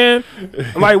 yeah, man.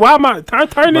 I'm like, why am I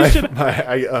turn this shit?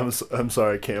 I'm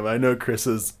sorry, Cam. I know Chris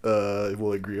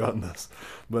will agree on this,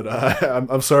 but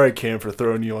I'm sorry, Cam, for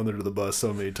throwing you under the bus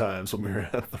so many times when we were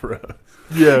at the road.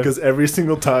 Yeah. Because every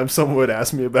single time someone would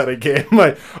ask me about a game, I'm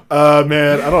like,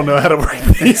 man, I don't know how to work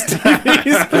these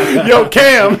TVs. Yo,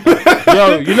 Cam.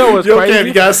 Yo, you know what's Yo, crazy? Cam,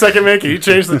 you got a second, man? Can you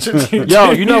change the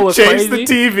Yo, you know what's change crazy?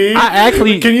 the TV? I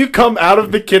actually- Can you come out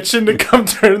of the kitchen to come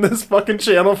turn this fucking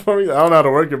channel for me? I don't know how to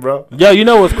work it, bro. Yo, you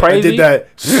know what's crazy? I did that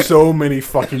so many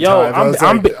fucking Yo, times.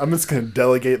 I'm just gonna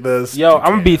delegate this. Yo,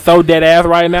 I'm gonna be so dead ass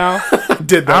right now.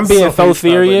 Did that I'm being so many times.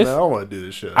 serious. Like, man, I don't want to do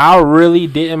this shit. I really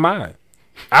didn't mind.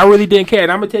 I really didn't care.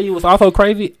 And I'm gonna tell you what's also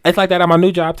crazy. It's like that at my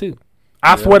new job too.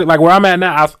 I swear to, like where I'm at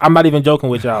now, I'm not even joking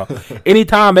with y'all.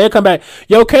 Anytime they come back,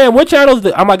 yo, Cam, what channels?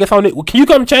 I'm like, it's on it. Can you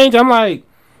come change? I'm like,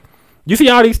 you see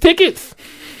all these tickets?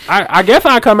 I guess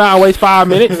I come out and waste 5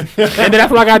 minutes, and then that's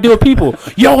what I gotta do with people.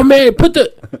 Yo, man, put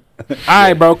the. All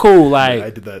right, bro, cool. Like I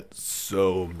did that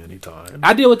so many times.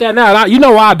 I deal with that now. You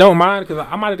know why I don't mind? Because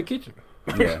I'm out of the kitchen.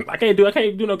 Yeah. I can't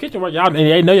do no kitchen work. Y'all, and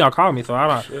they know y'all call me, so I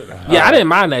don't. Yeah, I didn't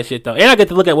mind that shit though, and I get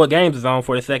to look at what games is on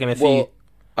for a second and see. Well,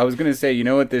 I was gonna say, you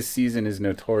know what this season is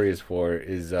notorious for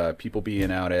is people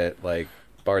being out at like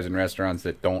bars and restaurants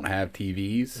that don't have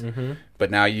TVs,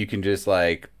 but now you can just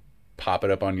like pop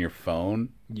it up on your phone.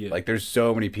 Yeah. Like there's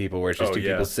so many people where it's just Oh, two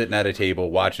yeah. people sitting at a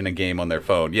table watching a game on their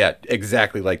phone. Yeah,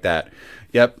 exactly like that.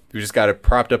 Yep, you just got it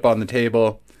propped up on the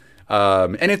table.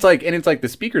 And it's like the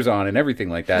speakers on and everything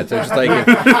like that. So it's just like,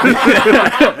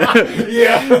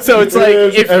 Yeah. so it's like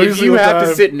Every if you single have to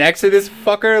time. sit next to this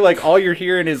fucker, like all you're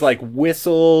hearing is like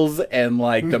whistles and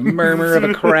like the murmur of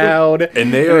a crowd.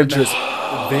 And they are just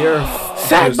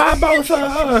Sack my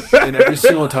bosa. and every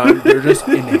single time they're just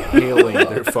inhaling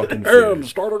their fucking food.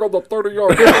 Starting on the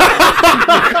 30-yard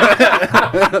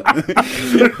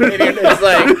it's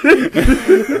like,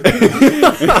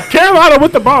 Carolina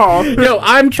with the ball. yo,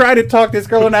 I'm trying to talk this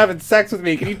girl into having sex with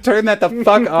me. Can you turn that the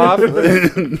fuck off?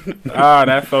 Ah,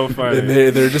 that's so And funny.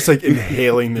 they're just like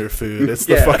inhaling their food. It's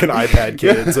the Yeah. fucking iPad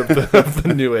kids of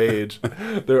the new age.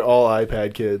 They're all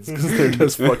iPad kids because they're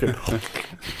just fucking.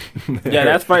 Yeah,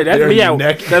 that's funny. That's me at at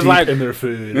neck because deep like in their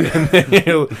food.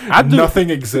 Nothing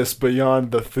exists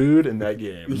beyond the food in that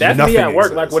game. that's Nothing me at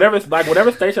work. exists.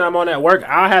 Whatever station I'm on at work,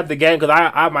 I have the game because I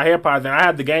have my AirPods and I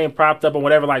have the game propped up on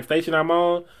whatever like station I'm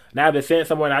on. And I have it sent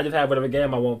somewhere and I just have whatever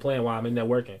game I want playing while I'm in there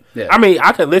working. Yeah. I mean,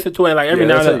 I could listen to it like every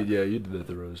now and then. Yeah, you did that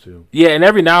to Rose too. Yeah, and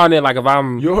every now and then, like if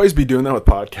I'm You always be doing that with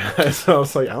podcasts. I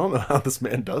was like, I don't know how this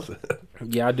man does it.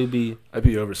 yeah, I do be. I'd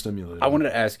be overstimulated. I wanted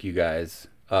to ask you guys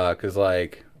because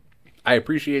like I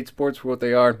appreciate sports for what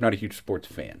they are. Not a huge sports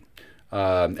fan.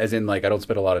 As in, like, I don't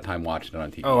spend a lot of time watching it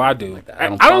on TV. Oh, I do. Like that. I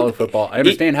don't follow football. I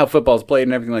understand how football's played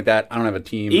and everything like that. I don't have a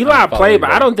team. Eli played,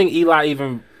 but I don't think Eli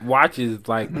even watches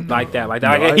like that.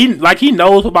 Like he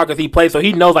knows football because he plays, so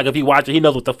he knows like if he watches, he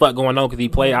knows what the fuck going on because he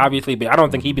played obviously. But I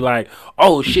don't think he'd be like,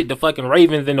 oh shit, the fucking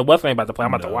Ravens and the West ain't about to play.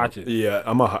 I'm about to watch it. Yeah,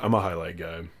 I'm a highlight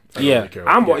guy. I don't Yeah, really care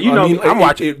what I'm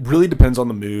watching. It really depends on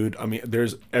the mood. I mean,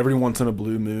 there's every once in a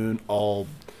blue moon, I'll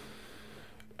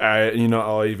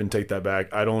even take that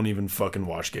back. I don't even fucking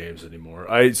watch games anymore.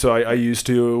 I used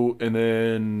to, and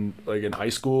then like in high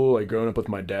school, like growing up with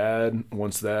my dad,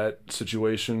 once that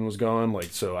situation was gone,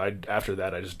 like after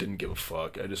that I just didn't give a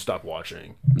fuck. I just stopped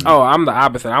watching. Oh, I'm the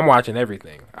opposite. I'm watching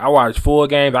everything. I watch full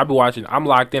games. I be watching. I'm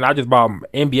locked in. I just bought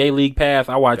NBA League Pass.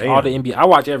 I watch all the NBA. I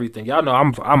watch everything. Y'all know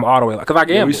I'm all the way because I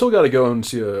gamble. Yeah, we still got to go and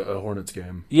see a Hornets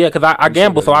game. Yeah, because I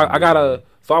gamble, so I gotta.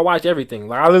 So I watch everything.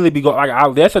 Like I literally be going.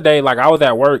 Like yesterday, like I was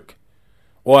at work,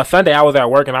 or Sunday I was at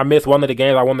work and I missed one of the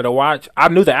games I wanted to watch. I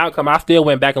knew the outcome. I still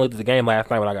went back and looked at the game last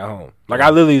night when I got home. Like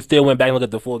I literally still went back and looked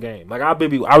at the full game. Like I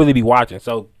really be watching.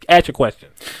 So ask your question.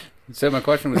 So my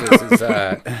question was this: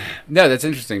 no, that's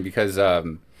interesting because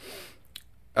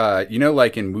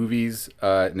like in movies,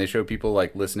 and they show people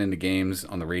like listening to games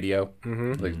on the radio,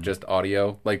 like just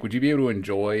audio. Like, would you be able to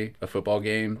enjoy a football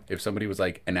game if somebody was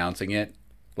like announcing it,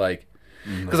 like?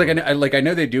 Because I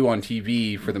know they do on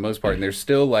TV for the most part, and they're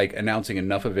still like announcing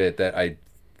enough of it that I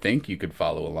think you could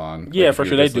follow along. Yeah, like, for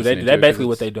sure they do. That's basically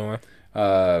what they're doing.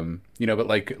 But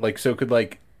like so could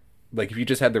like if you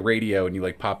just had the radio and you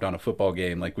like popped on a football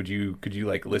game, like could you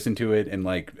like listen to it and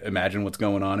like imagine what's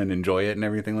going on and enjoy it and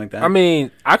everything like that? I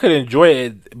mean, I could enjoy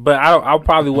it, but I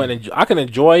probably wouldn't. I can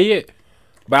enjoy it.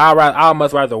 But I'd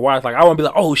much rather watch. Like I wouldn't be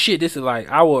like, oh shit, this is like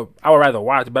I would rather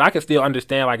watch. But I can still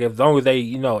understand like as long as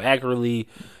they accurately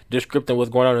descripting what's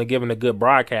going on and giving a good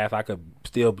broadcast, I could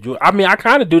still. I mean, I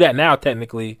kind of do that now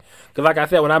technically because like I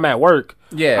said, when I'm at work,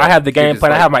 I have the game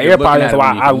playing. I have my AirPods in, so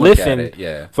I listen.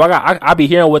 So I be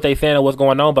hearing what they saying and what's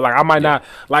going on. But like I might not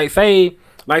say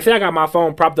I got my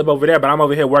phone propped up over there, but I'm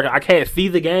over here working. I can't see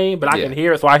the game, but I can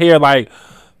hear it. So I hear like,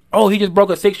 oh, he just broke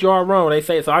a 6-yard run. They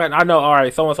say so. I know. All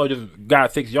right, so and so just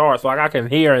got 6 yards, so like I can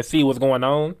hear and see what's going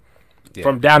on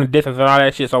from down the distance and all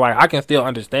that shit. So like I can still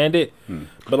understand it,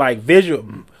 but like visual,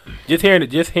 just hearing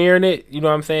it. You know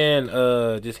what I'm saying?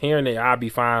 Just hearing it, I'll be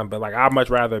fine. But like I'd much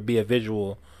rather be a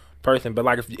visual person. But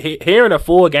like if hearing a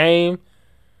full game,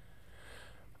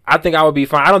 I think I would be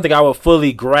fine. I don't think I would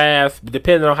fully grasp,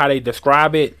 depending on how they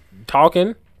describe it,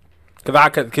 talking. Cause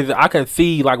I can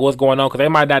see like what's going on. Cause they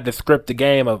might not descript the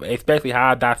game of, especially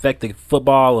how I dissect the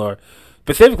football or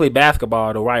specifically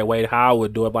basketball the right way. How I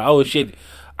would do it. Like, oh shit,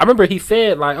 I remember he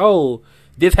said like, oh,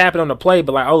 this happened on the play,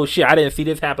 but like, oh shit, I didn't see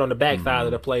this happen on the backside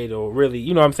of the play. Or really,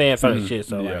 you know what I'm saying? Certain shit.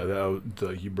 So yeah,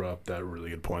 you brought up that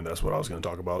really good point. That's what I was going to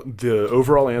talk about. The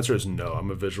overall answer is no. I'm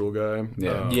a visual guy.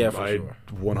 Yeah, for sure.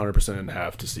 100%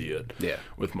 have to see it. Yeah.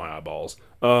 With my eyeballs.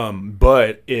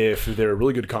 But if they're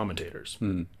really good commentators.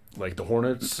 Like the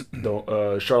Hornets,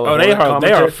 Charlotte. Oh,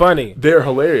 they are funny. They're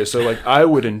hilarious. So like, I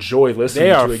would enjoy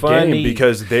listening to a game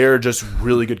because they're just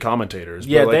really good commentators.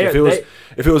 Yeah, but like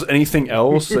if it was anything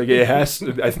else, like it has.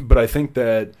 But I think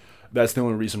that's the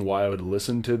only reason why I would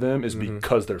listen to them is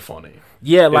because they're funny.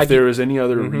 Yeah, like if there was any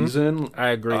other reason,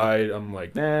 I agree. I'm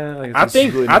like, nah. Like, I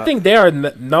think they are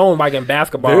known like in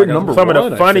basketball. They're number some one,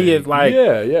 of the funniest, like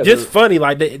just funny,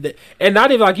 like they, and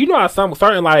not even like how some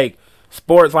certain like.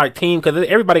 Sports like team because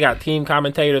everybody got team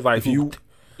commentators like who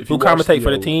commentate for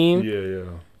the team. Yeah.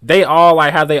 They all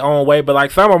like have their own way, but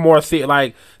like some are more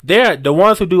like they're the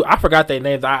ones who do. I forgot their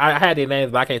names. I had their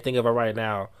names, but I can't think of it right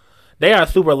now. They are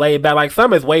super laid back. Like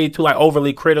some is way too like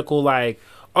overly critical. Like,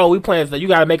 oh, we playing. So you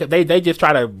gotta make it. They just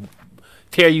try to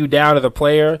tear you down as a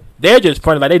player. They're just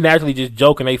funny. Like they naturally just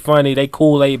joking. They funny. They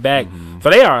cool, laid back. So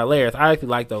they are hilarious. I actually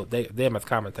like them as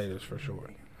commentators for sure.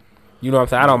 You know what I'm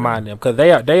saying? I don't mind them because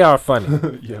they are funny.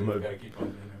 So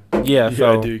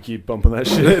I do keep bumping that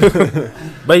shit.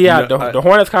 But yeah, the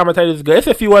Hornets commentators is good. It's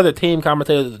a few other team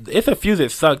commentators. It's a few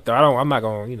that suck though. I'm not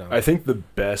gonna. I think the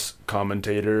best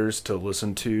commentators to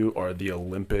listen to are the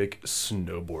Olympic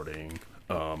snowboarding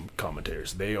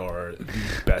commentators. They are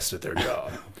the best at their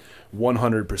job.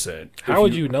 100%. How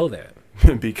would you know that?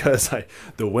 Because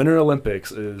the Winter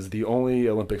Olympics is the only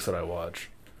Olympics that I watch.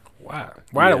 Why?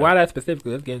 Yeah. Why that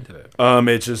specifically? Let's get into that.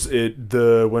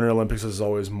 The Winter Olympics is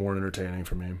always more entertaining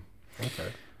for me. Okay.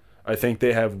 I think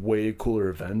they have way cooler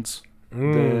events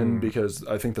than, because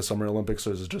I think the Summer Olympics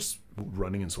is just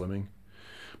running and swimming.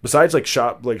 Besides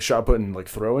shot put and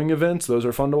throwing events, those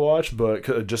are fun to watch.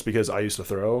 But just because I used to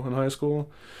throw in high school,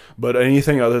 but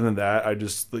anything other than that, I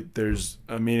just it's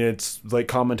like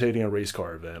commentating a race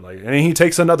car event. And he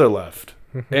takes another left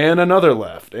and another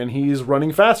left, and he's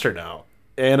running faster now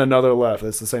and another left.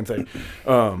 It's the same thing,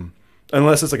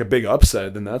 unless it's a big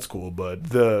upset, then that's cool. But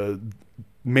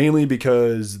mainly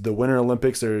because the Winter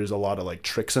Olympics, there's a lot of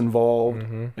tricks involved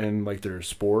in their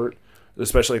sport.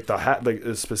 Especially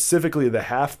specifically the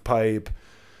half pipe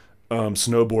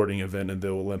snowboarding event in the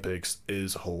Olympics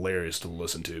is hilarious to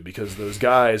listen to, because those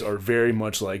guys are very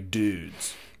much like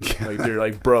dudes.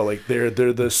 They're bro, they're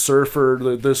the surfer,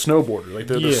 the snowboarder,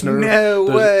 they're the snow. No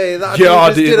way,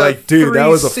 dude, that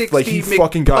was he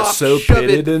fucking got so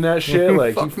pitted in that shit,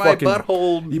 fuck he my fucking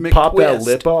butthole, he popped that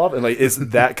lip off, and it's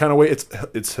that kind of way.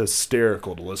 It's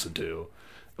hysterical to listen to.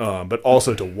 But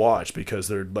also to watch, because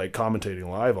they're commentating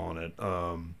live on it.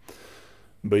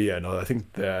 But yeah, no, I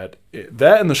think that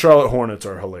and the Charlotte Hornets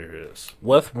are hilarious.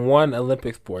 What's one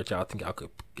Olympic sport y'all think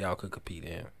y'all could compete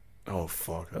in? Oh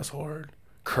fuck, that's hard.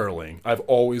 Curling. I've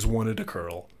always wanted to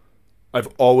curl.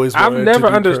 I've never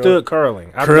understood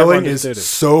curling. Curling is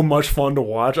so much fun to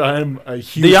watch. I'm a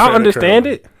huge. Do y'all understand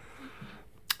it?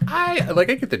 I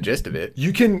get the gist of it.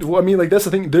 You can. Well, that's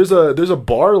the thing. There's a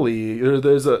bar league.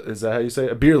 Is that how you say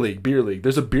it? A beer league? Beer league.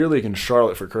 There's a beer league in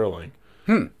Charlotte for curling.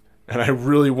 And I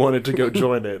really wanted to go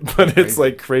join it, but it's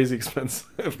crazy expensive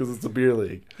because it's a beer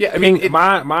league. Yeah,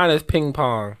 mine is ping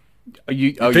pong.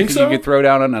 You think so? You could throw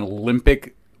down an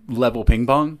Olympic level ping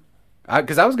pong?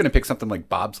 Because I was going to pick something like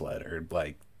bobsled or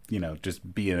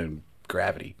just be in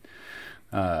gravity.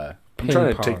 I'm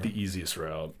trying to take the easiest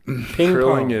route.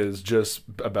 Curling is just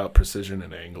about precision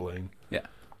and angling. Yeah.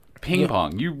 Ping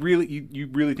pong. You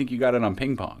really think you got it on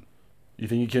ping pong? You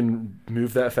think you can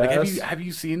move that fast? Have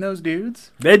you seen those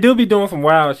dudes? They do be doing some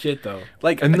wild shit though.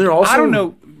 And they're also, I don't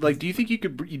know. Do you think you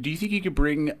could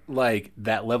bring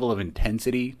that level of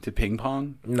intensity to ping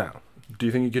pong? No. Do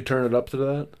you think you could turn it up to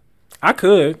that? I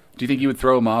could. Do you think you would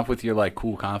throw them off with your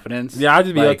cool confidence? Yeah, I'd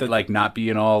just be up there, not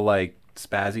being all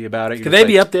spazzy about it. Because they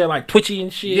be up there twitchy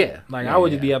and shit. Yeah. I would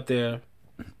just be up there.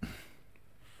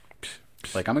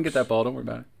 I'm gonna get that ball. Don't worry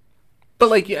about it.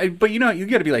 But you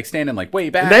gotta be standing way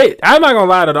back. I'm not gonna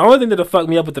lie to the only thing that'll fuck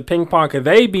me up with the ping pong, because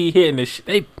they be hitting the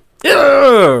shit.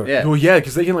 Yeah. Well, yeah,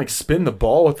 because they can spin the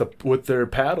ball with their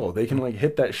paddle. They can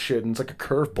hit that shit, and it's like a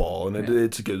curveball, and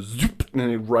it goes zoop,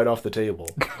 and right off the table.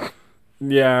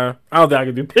 Yeah, I don't think I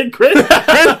can do ping. Chris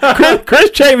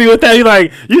checked me with that. He's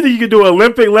like, "You think you could do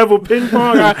Olympic level ping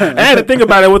pong?" I had to think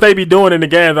about it. What they be doing in the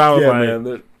games. I was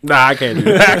 "Nah, I can't do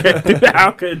that.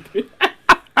 I can't do that."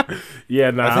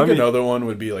 Yeah, nah. I think another one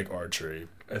would be archery.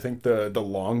 I think the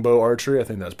longbow archery. I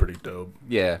think that's pretty dope.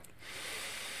 Yeah.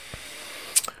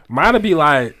 Mine would be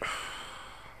I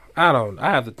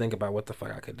have to think about what the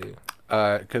fuck I could do.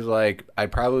 Because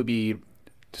I'd probably be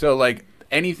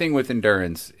anything with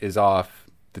endurance is off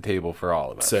the table for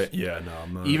all of us.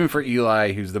 I'm not. Even for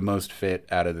Eli, who's the most fit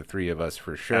out of the three of us,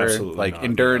 for sure. Absolutely not,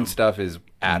 endurance stuff is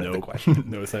out of the question.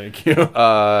 No, thank you.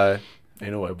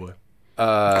 Ain't no white boy.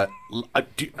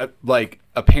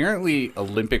 Apparently,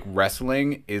 Olympic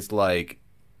wrestling is the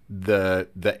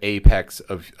apex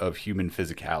of human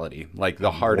physicality.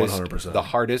 The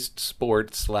hardest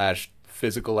sport /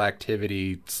 physical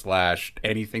activity /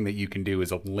 anything that you can do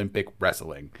is Olympic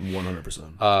wrestling.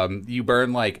 100%. You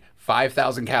burn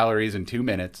 5,000 calories in 2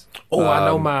 minutes. Oh, I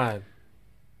know mine.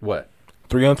 What?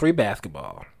 3-on-3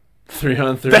 basketball.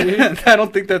 3-on-3? I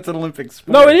don't think that's an Olympic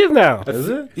sport. No, it is now. Is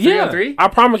it? 3-on-3? I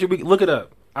promise you. Look it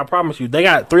up. I promise you. They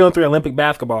got 3-on-3 Olympic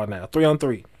basketball now.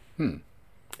 3-on-3. And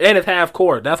it's half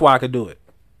court. That's why I could do it.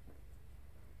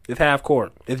 It's half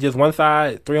court. It's just one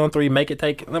side, 3-on-3. Make it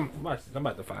take. I'm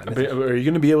about to find this. Are you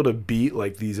going to be able to beat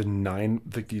these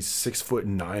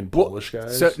 6'9" Polish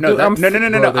guys? No. Bro,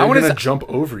 I want to jump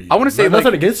over you. I want to say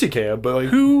nothing against you, Cam, but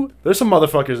who? There's some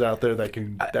motherfuckers out there that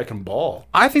can ball.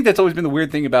 I think that's always been the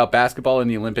weird thing about basketball in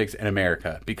the Olympics in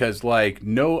America, because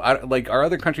are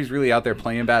other countries really out there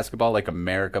playing basketball like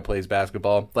America plays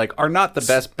basketball? Are not the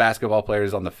best basketball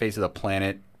players on the face of the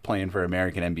planet playing for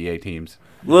American NBA teams?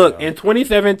 Look, in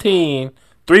 2017,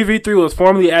 3v3 was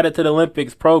formally added to the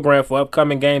Olympics program for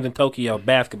upcoming games in Tokyo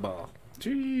basketball.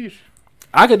 Jeez.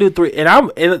 I could do 3,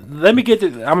 and let me get to.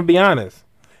 I'm gonna be honest.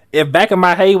 if back in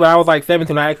my heyday when I was like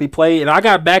 17, I actually played and I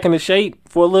got back into shape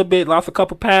for a little bit, lost a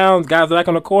couple pounds, got back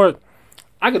on the court,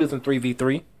 I could do some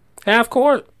 3v3, half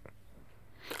court.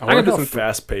 I wonder how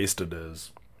fast paced it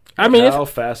is. I mean, how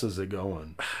fast is it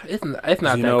going? It's not that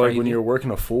crazy. Like when you're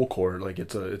working a full court, like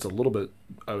it's a little bit,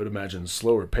 I would imagine,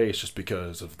 slower pace just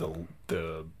because of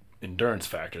the endurance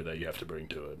factor that you have to bring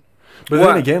to it. But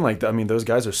then again, like I mean, those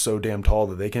guys are so damn tall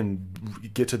that they can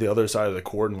get to the other side of the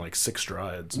court in like 6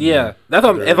 strides. Yeah, that's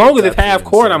what, as long as it's half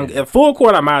court. If full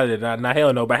court, I'm out of it. Not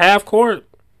hell no. But half court,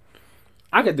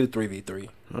 I could do 3v3.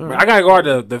 Right. I gotta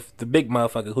guard the big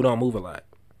motherfucker who don't move a lot.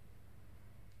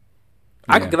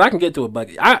 I can get to a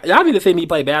bucket. Y'all need to see me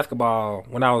play basketball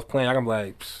when I was playing. I can be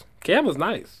like, Cam was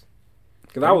nice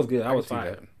because I was good. I was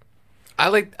fine. I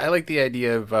like the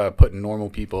idea of putting normal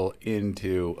people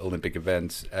into Olympic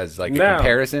events as like a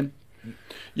comparison.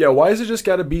 Yeah, why is it just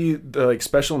got to be the like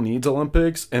special needs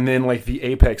Olympics and then like the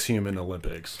apex human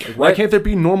Olympics? Like, why can't there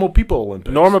be normal people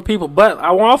Olympics? Normal people, but I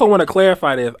also want to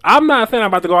clarify this. I'm not saying I'm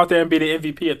about to go out there and be the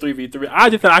MVP at 3v3. I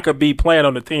just said I could be playing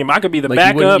on the team. I could be the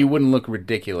backup. You wouldn't look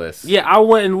ridiculous. Yeah, I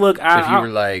wouldn't look. If you were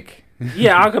like,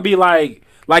 yeah, I could be like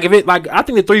if it like I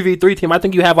think the 3v3 team. I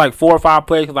think you have like 4 or 5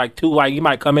 players, like 2, like you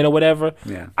might come in or whatever.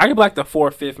 Yeah, I could be like the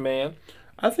 4th, 5th man.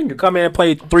 I think come in and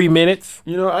play 3 minutes.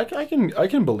 You know, I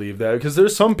can believe that because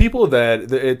there's some people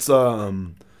that it's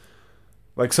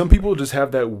like some people just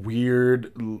have that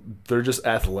weird. They're just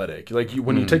athletic. Like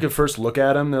when you take a first look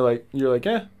at them, you're like,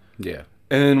 eh. Yeah.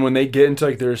 And then when they get into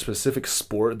like their specific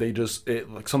sport,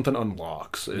 like something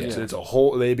unlocks. It's a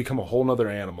whole. They become a whole nother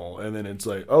animal, and then it's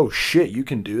like, oh shit, you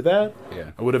can do that. Yeah.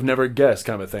 I would have never guessed,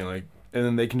 kind of thing. Like. And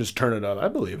then they can just turn it up. I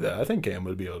believe that. I think Cam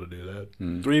would be able to do that.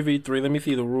 3v3. Let me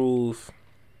see the rules.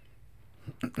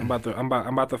 I'm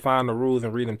about to find the rules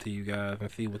and read them to you guys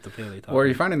and see what the hell they talk. Or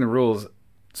you're finding the rules.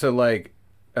 So like,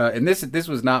 and this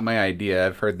was not my idea.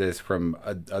 I've heard this from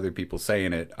other people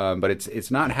saying it. But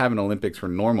it's not having Olympics for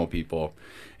normal people.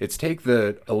 It's take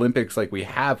the Olympics like we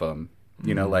have them.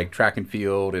 You know, like track and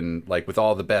field and like with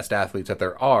all the best athletes that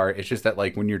there are. It's just that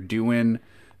like when you're doing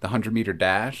the 100-meter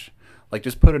dash. Like,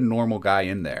 just put a normal guy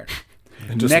in there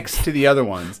next to the other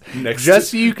ones, so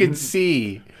you can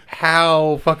see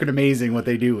how fucking amazing what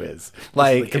they do is.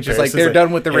 Like, it's just like they're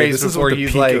done with the race before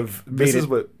he's like, this is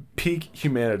what peak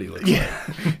humanity looks like.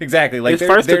 Exactly. Like it's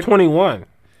first to 21.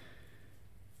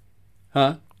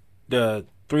 Huh? The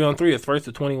 3-on-3 is first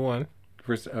to 21.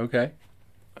 First, okay.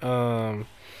 I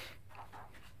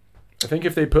think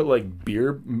if they put like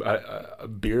beer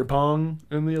pong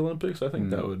in the Olympics, I think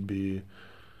that would be.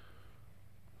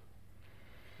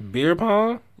 Beer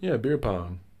pong? Yeah, beer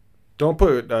pong. Don't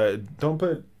put cornhole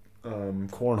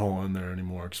in there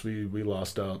anymore because we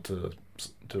lost out to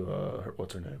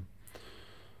what's her name?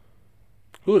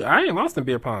 Who? I ain't lost in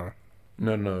beer pong.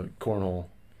 No, cornhole.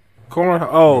 Cornhole.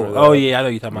 Oh yeah, I know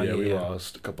you're talking about. Yeah, we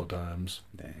lost a couple times.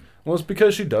 Dang. Well, it's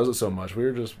because she does it so much.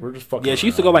 We're just fucking. Yeah, she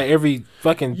used to go like every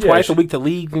fucking twice a week to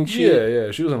leagues and shit.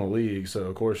 Yeah. She was in a league, so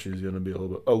of course she's gonna be a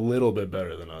little bit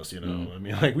better than us. You know, I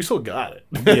mean, like we still got it.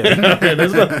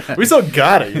 Yeah, we still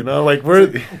got it. You know, like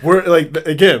we're like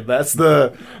again, that's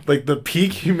the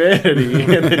peak humanity,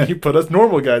 and then you put us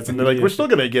normal guys, and they're like, we're still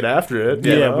gonna get after it.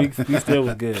 Yeah, we still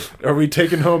was good. Are we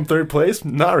taking home 3rd place?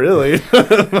 Not really,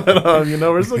 but you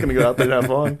know, we're still gonna go out there and have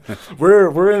fun.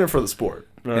 We're in it for the sport.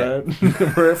 All right,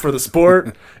 we're for the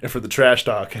sport and for the trash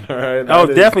talking. All right,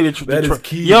 definitely that is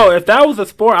key. Yo, if that was a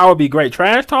sport, I would be great.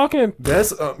 Trash talking.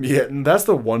 That's that's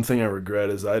the one thing I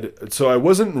regret is I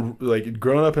wasn't like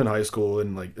growing up in high school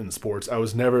and like in sports. I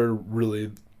was never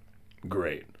really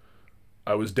great.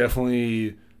 I was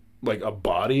definitely like a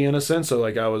body in a sense, so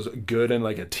like I was good in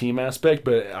like a team aspect,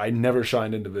 but I never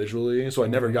shined individually, so I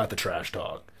never got the trash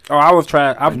talk. Oh, I was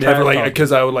trash. I'm never like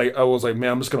because I was like,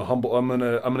 man, I'm just gonna I'm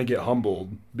gonna get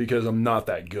humbled because I'm not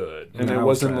that good, and it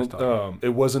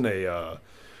wasn't a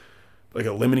like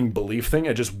a limiting belief thing.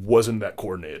 It just wasn't that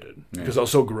coordinated because I was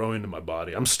still growing into my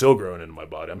body. I'm still growing into my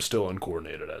body. I'm still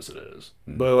uncoordinated as it is.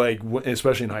 But like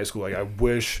especially in high school, like I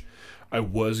wish I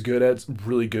was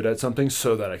really good at something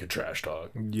so that I could trash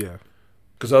talk. Yeah.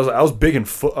 Because I was big in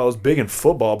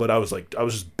football, but I was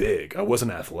just big. I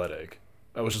wasn't athletic.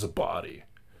 I was just a body.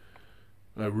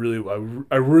 I really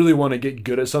want to get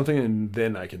good at something, and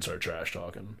then I can start trash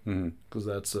talking. Because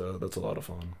that's a lot of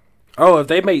fun. Oh, if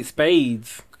they made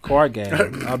spades card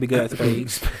game, I'll be good at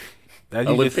spades.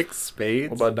 Olympic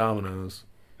spades. What about dominoes?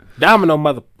 Domino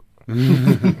mother. You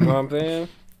know what I'm saying?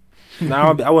 No,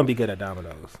 I wouldn't be good at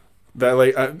dominoes. That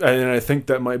and I think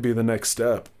that might be the next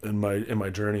step in my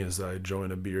journey is I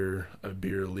join a beer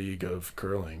league of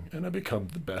curling and I become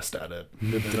the best at it.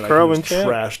 The curling champ?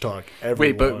 Trash talk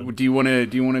everyone. Wait, but do you want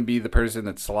to be the person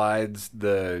that slides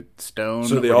the stone?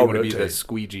 So they or all do you want to be the rotate.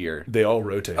 squeegeer? They all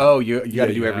rotate. Oh, you got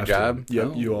to do every have job. To. Yep,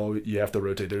 Oh. you have to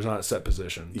rotate. There's not set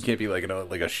positions. You can't be like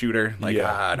a shooter. Like no,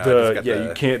 I just got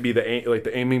you can't be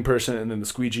the aiming person and then the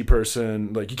squeegee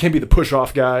person. Like you can't be the push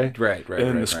off guy, Right, and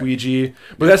then the right. squeegee.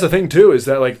 But that's the thing too is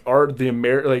that like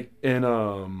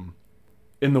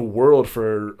in the world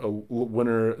for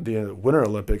the Winter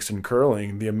Olympics in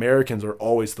curling, the Americans are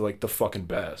always the fucking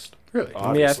best. Really?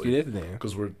 Let me ask you this then.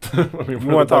 Because we're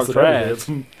wanna talk trash? It's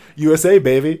USA,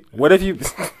 baby. What if you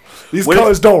These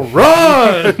colors don't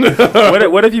run.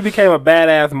 what if you became a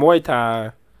badass Muay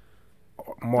Thai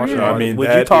martial Yeah, I artist? mean, Would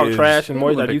you that talk is- trash in Muay Thai?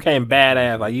 Olympic- You became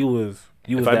badass like you was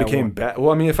If I that became one. bad,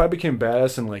 well, I mean, if I became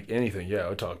badass in like anything, yeah, I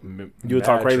would talk. You would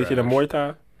talk crazy shit in Muay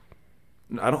Thai?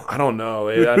 I don't know.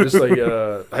 I'm just like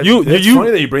it's You-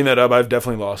 funny that you bring that up. I've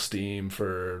definitely lost steam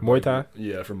for Muay Thai?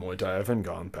 Yeah, for Muay Thai. I haven't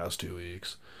gone past 2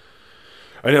 weeks.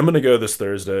 I mean, I'm gonna go this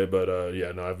Thursday, but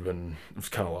I've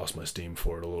kind of lost my steam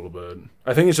for it a little bit.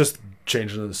 I think it's just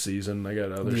changing the season. I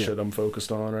got other shit I'm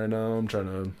focused on right now. I'm trying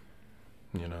to,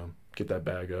 get that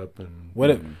bag up and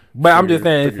But I'm just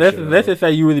saying, figure shit let's out. just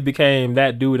say you really became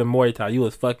that dude in Muay Thai. You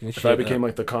was fucking shit. If I became up.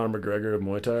 like the Conor McGregor of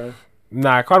Muay Thai,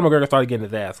 Nah, Conor McGregor started getting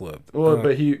his ass whooped. well,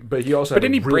 but he also had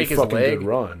didn't a he really break his fucking leg? good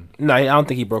run. No, I don't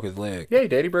think he broke his leg. Yeah, he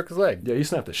did. He broke his leg, Yeah, he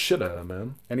snapped the shit out of him,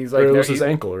 man. and he's Or like, it no, was his he-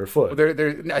 ankle or foot. I think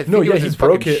No, it yeah, was he his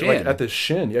broke fucking it like shin. at the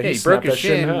shin. Yeah, Yeah, he he snapped broke his that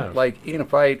shin in shin half. like in a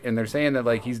fight, and they're saying that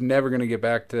like he's never gonna get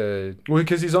back to. Well,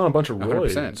 because he's on a bunch of 100%.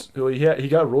 roids. Well, he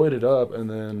got roided up, and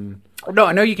then No,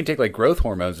 I know you can take like growth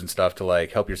hormones and stuff to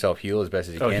like help yourself heal as best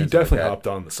as you can. he and stuff like definitely that. hopped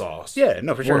on the sauce. Yeah,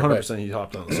 no, for sure. 100%. He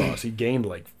hopped on the sauce. He gained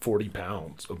like 40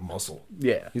 pounds of muscle. but-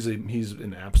 yeah. He's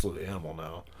an absolute animal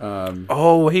now.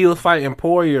 Oh, he was fighting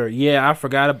Poirier. Yeah, I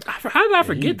forgot. How did I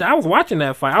forget that? I was watching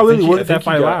that fight. I really looked at that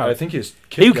fight live. I think his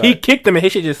kick He kicked him and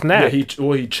his shit just Yeah, snapped.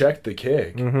 he checked the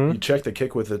kick. Mm-hmm. He checked the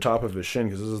kick with the top of his shin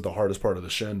because this is the hardest part of the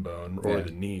shin bone or Yeah.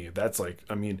 the knee. That's like,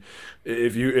 I mean,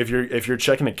 if you're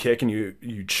checking a kick and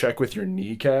you check with your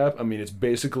kneecap, I mean, it's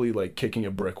basically like kicking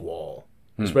a brick wall.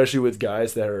 Especially with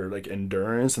guys that are like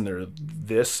endurance and they're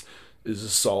this is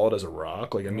as solid as a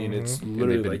rock. Like I mean, it's And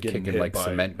literally they've been like getting kicking hit like by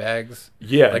cement bags.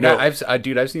 Yeah, like no.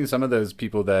 I've seen some of those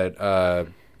people that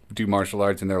do martial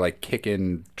arts and they're like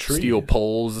kicking steel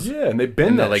poles. Yeah, and they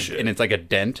bend they're that like, shit. and it's like a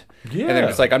dent. Yeah. and they're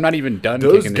just like, I'm not even done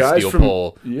Those kicking this guys steel from-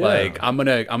 pole. yeah. Like I'm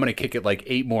gonna kick it like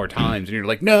 8 more times, and you're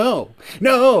like, no,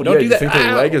 don't yeah, do you that. think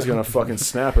their Ow! leg is gonna fucking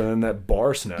snap and then that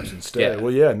bar snaps instead. Yeah.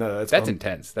 Well, yeah, no, That's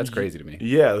intense. That's crazy to me.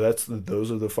 Yeah, those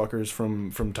are the fuckers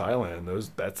from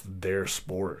Thailand. That's their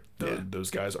sport. Those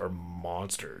guys are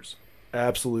monsters,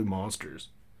 absolute monsters.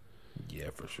 Yeah,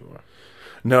 for sure.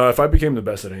 No, if I became the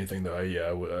best at anything, though,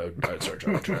 I'd start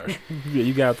talking trash. Yeah,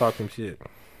 you gotta talk some shit.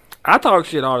 I talk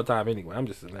shit all the time anyway. I'm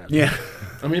just an asshole. Yeah,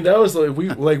 I mean, that was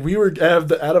like we were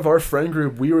out of our friend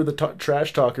group, we were the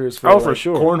trash talkers. For, Oh, for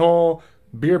sure. Cornhole,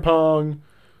 beer pong,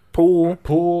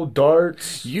 pool,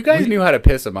 darts. you guys knew how to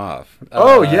piss him off.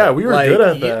 Oh yeah, we were like, good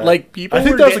at that. Like people. I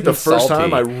think were that was like the getting first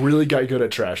time I salty. really got good at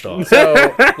trash talk. So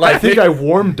I like think I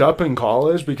warmed up in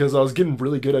college because I was getting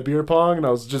really good at beer pong and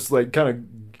I was just like kind of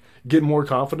getting more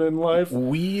confident in life.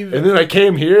 we've And then I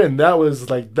came here and that was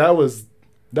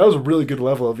a really good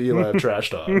level of Eli trash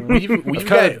talk. We've I've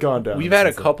kind of gone down. We've had a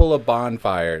since then. couple of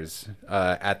bonfires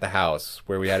at the house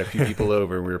where we had a few people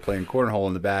over and we were playing cornhole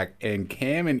in the back, and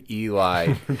Cam and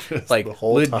Eli like the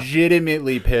whole time.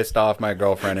 legitimately pissed off my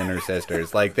girlfriend and her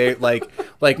sisters. Like they like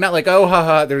not like, oh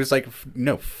haha, they're just like,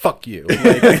 no, fuck you.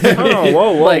 Like, Oh,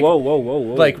 whoa, like, whoa.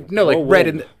 like no, like Whoa, red whoa.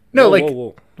 and no, Whoa, like whoa,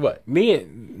 whoa. what?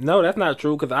 No, that's not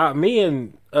true. Cause me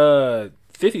and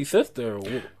Sissy's sister,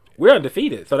 we're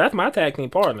undefeated. So that's my tag team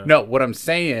partner. No, what I'm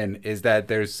saying is that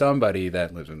there's somebody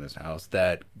that lives in this house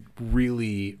that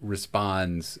really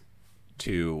responds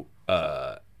to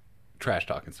trash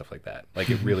talk and stuff like that. Like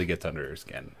it really gets under her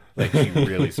skin. Like she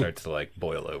really starts to like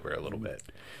boil over a little bit.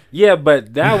 Yeah,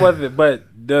 but that wasn't. But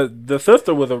the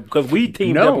sister was because we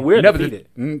teamed up and we're defeated.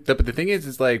 But the thing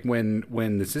is like when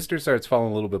the sister starts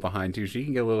falling a little bit behind too, she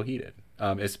can get a little heated.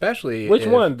 Especially Which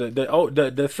if- one?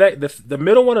 The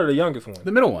middle one or the youngest one?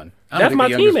 The middle one. I don't That's think my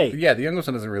the youngest- teammate. Yeah, the youngest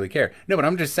one doesn't really care. No, but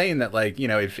I'm just saying that, like, you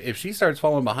know, if she starts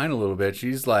falling behind a little bit,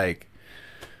 she's like,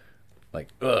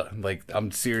 ugh, like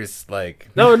I'm serious, like.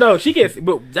 No, she gets.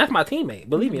 But that's my teammate.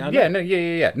 Believe me, I know.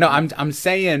 Yeah. No, I'm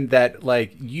saying that,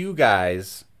 like, you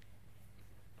guys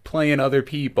playing other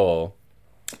people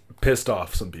pissed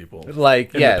off some people.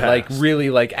 Like, in yeah, the like past. really,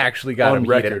 like actually got On them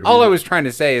heated. record, All we- I was trying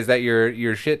to say is that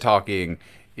your shit talking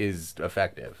is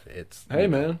effective. It's Hey,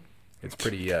 man. it's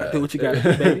pretty. Do what you got to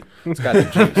do, baby. It's got the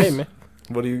juice. Hey, man.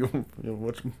 What do you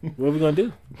what? What are we going to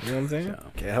do? You know what I'm saying?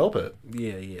 Can't help it.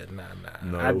 Yeah, nah.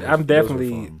 No, I'm those are definitely.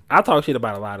 fun. I talk shit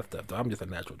about a lot of stuff, though. I'm just a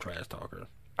natural trash talker.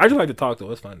 I just like to talk,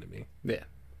 though. It's fun to me. Yeah.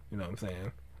 You know what I'm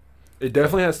saying? It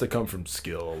definitely has to come from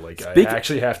skill. Like, Speaking- I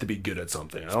actually have to be good at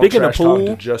something. I don't Speaking of trash talk pool-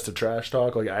 to just to trash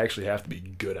talk. Like, I actually have to be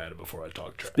good at it before I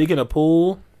talk trash. Speaking of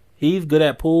pool, he's good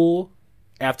at pool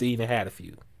after he even had a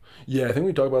few. Yeah, I think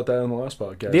we talked about that in the last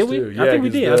podcast. Did we? Too. I think we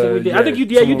did. I think you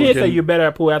did say you're better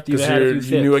at pool after you Because had a few you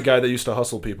sips. knew a guy that used to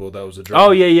hustle people. That was a drug.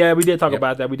 Oh yeah, we did talk Yep.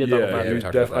 about that. We did talk Yeah, about we that.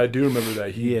 talked about that. I do remember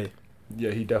that. Yeah.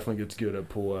 Yeah, he definitely gets good at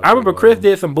pool. I remember after a Chris while.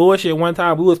 did some bullshit one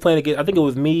time. We was playing against. I think it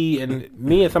was me and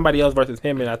somebody else versus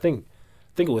him, and I think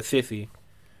it was Sissy,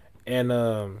 and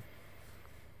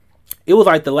it was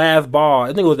like the last ball. I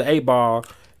think it was the 8 ball.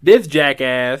 This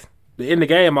jackass to end the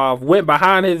game off went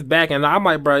behind his back, and I'm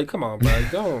like, bro, come on, bro,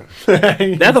 don't.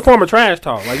 That's a form of trash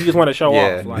talk. Like you just want to show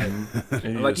Yeah. off, like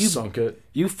And he like just sunk it.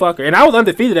 you fucker. And I was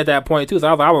undefeated at that point too. So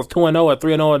I was 2-0 or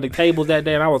 3-0 at the tables that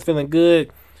day, and I was feeling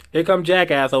good. Here come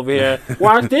jackass over here.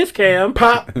 Watch this, Cam.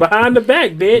 Pop behind the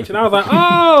back, bitch. And I was like,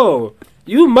 oh,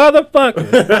 you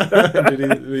motherfucker.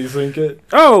 Did he sink it?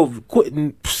 Oh,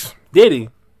 did he?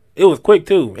 It was quick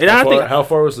too. And I think How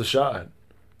far was the shot?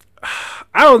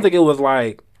 I don't think it was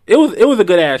like it was a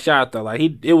good ass shot though. Like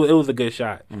it was a good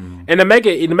shot. And to make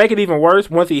it even worse,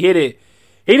 once he hit it,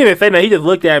 he didn't even say nothing. He just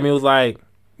looked at me. and was like,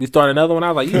 "You start another one?"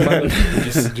 I was like, "You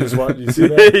motherfucker." just watch. You see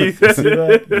that? You see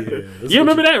that? Yeah, You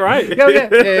remember that, right?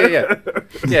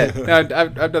 Yeah. No,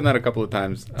 I've done that a couple of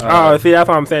times. Oh, see, that's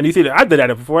what I'm saying. You see that? I did that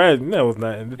before. That was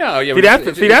nothing. No, yeah. See,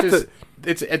 but that's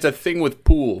it's a thing with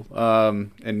pool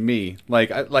and me.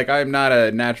 Like I'm not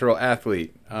a natural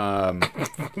athlete.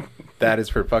 That is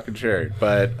for fucking sure.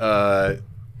 But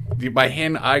my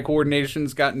hand-eye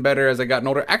coordination's gotten better as I gotten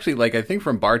older. Actually, like I think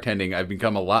from bartending, I've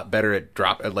become a lot better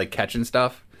at like catching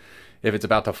stuff if it's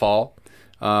about to fall.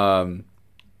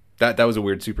 That was a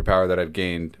weird superpower that I've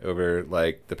gained over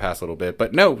like the past little bit.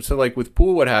 But no, so like with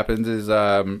pool, what happens is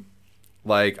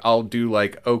like I'll do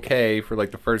like okay for like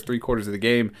the first 3 quarters of the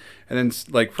game, and then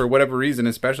like for whatever reason,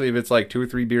 especially if it's like 2 or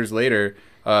 3 beers later,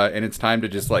 and it's time to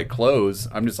just like close,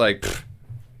 I'm just like,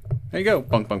 there you go,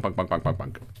 bunk, bunk, bunk, bunk, bunk, bunk,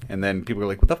 bunk, and then people are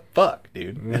like, what the fuck,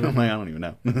 dude? And I'm like, I don't even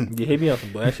know. You hit me up,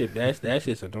 but that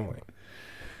shit's annoying.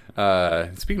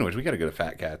 Speaking of which, we gotta go to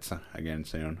Fat Cats again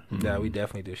soon. Yeah, we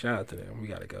definitely do. Shout out to them. We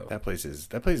gotta go. That place is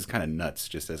kind of nuts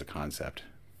just as a concept.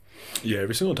 Yeah,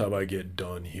 every single time I get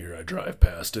done here, I drive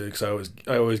past it because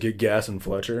I always get gas in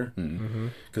Fletcher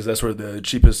because that's where the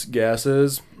cheapest gas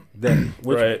is.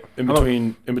 Right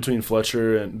in between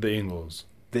Fletcher and the Ingles.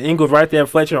 The Ingles right there,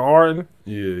 Fletcher and Arden.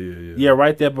 Yeah. Yeah,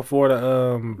 right there before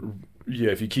the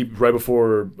Yeah, if you keep right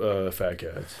before Fat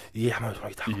Cats. Yeah, I'm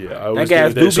not talking Yeah, about. I always That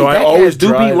gas do that. So I that always gas do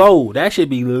be drive- low. That should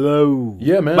be low.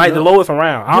 Yeah, man, like no. the lowest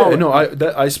around. Yeah, no,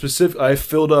 I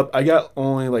filled up. I got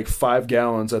only like 5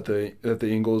 gallons at the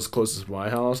Ingles closest to my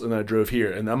house, and then I drove here,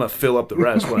 and I'm gonna fill up the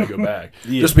rest when I go back,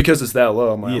 Yeah. just because it's that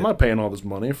low. I'm like, Yeah. I'm not paying all this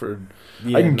money for.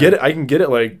 Yeah, I can no. get it. I can get it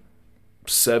like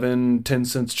 7-10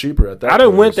 cents cheaper at that. I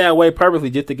done went place. that way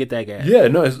purposely just to get that gas. Yeah,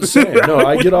 no, it's the same. No,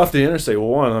 I get off the interstate. Well,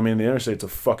 one, I mean, the interstate's a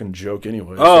fucking joke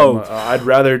anyway. So Oh. I'd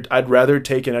rather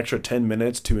take an extra 10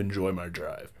 minutes to enjoy my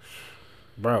drive.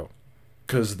 Bro.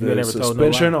 Because You the never told no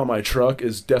suspension lie. on my truck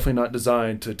is definitely not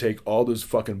designed to take all those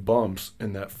fucking bumps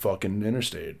in that fucking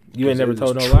interstate. You ain't 'Cause never it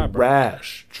told was no lie, bro.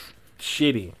 Trash.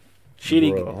 Shitty.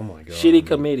 Bro, oh my God. Shitty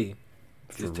committee.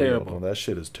 For It's real. terrible. Oh, that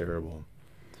shit is terrible.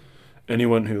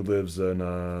 Anyone who lives in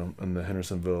the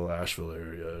Hendersonville, Asheville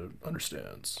area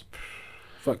understands.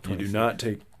 Fuck You 26. do not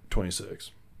take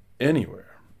 26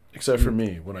 anywhere except for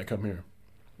me when I come here.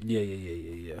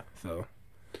 Yeah. So,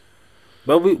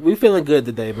 but we feeling good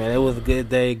today, man. It was a good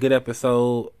day, good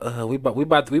episode. We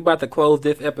about to close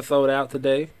this episode out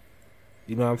today.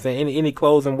 You know what I'm saying? Any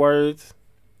closing words,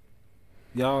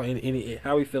 y'all? Any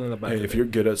how we feeling about? Hey, it if you're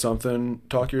good at something,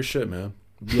 talk your shit, man.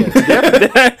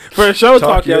 yeah, for sure,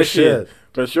 talk, Talk your your shit. shit.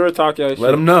 For sure, talk your shit.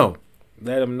 Let them know,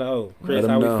 Let them know, Chris. Let 'em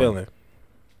How know. we feeling,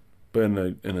 but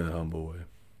in a humble way.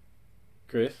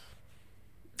 Chris?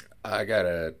 I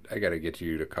gotta get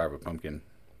you to carve a pumpkin.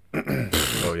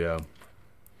 Oh yeah.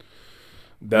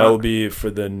 That'll be for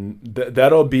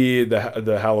that'll be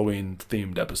the Halloween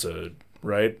themed episode,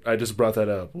 right? I just brought that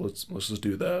up. Let's just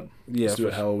do that. Yeah, Let's do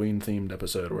a for Halloween themed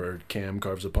episode where Cam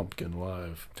carves a pumpkin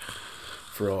live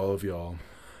for all of y'all.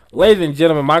 Ladies and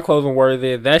gentlemen, my closing word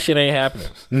is that shit ain't happening.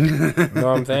 You know what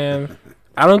I'm saying?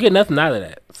 I don't get nothing out of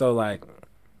that. So like,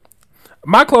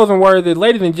 My closing words is,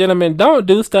 ladies and gentlemen, don't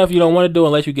do stuff you don't want to do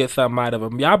unless you get something out of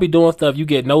them. Y'all be doing stuff you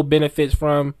get no benefits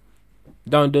from.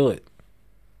 Don't do it.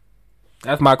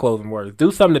 That's my closing words.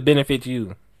 Do something that benefits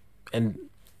you, and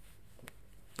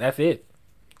that's it.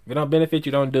 If it don't benefit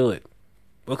you, don't do it.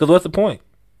 Because what's the point?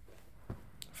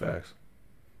 Facts.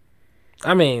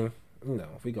 I mean,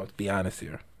 if we gonna be honest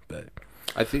here, but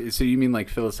I think so. You mean like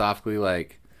philosophically,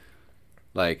 like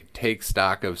take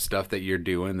stock of stuff that you're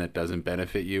doing that doesn't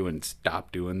benefit you and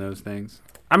stop doing those things?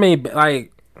 I mean,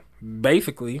 like,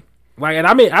 basically, like, and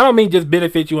I don't mean just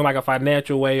benefit you in like a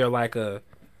financial way or like or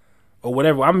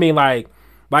whatever. I mean like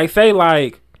say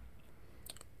like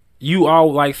you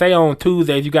all like say on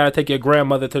Tuesdays you gotta take your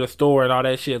grandmother to the store and all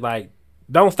that shit. Like,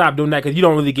 don't stop doing that because you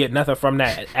don't really get nothing from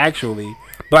that actually.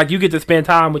 But like, you get to spend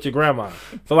time with your grandma,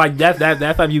 so like that's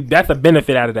a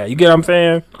benefit out of that. You get what I'm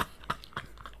saying?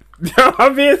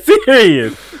 I'm being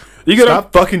serious. You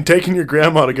Stop fucking taking your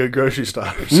grandma to go grocery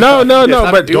stores. No,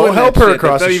 but don't help her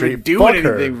across the street. Doing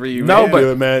anything for you, no,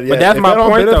 man. But that's my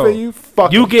point though.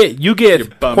 You get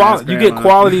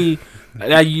quality.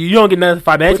 You don't get nothing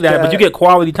financially out of it, but you get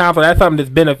quality time. So that's something that's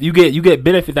benefit. You get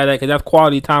benefits out of that because that's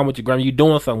quality time with your grandma. You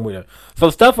doing something with her. So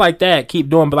stuff like that, keep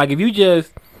doing. But like if you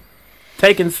just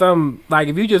taking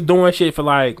if you just doing shit for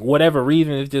like whatever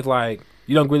reason, it's just like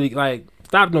you don't really like.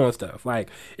 Stop doing stuff. Like,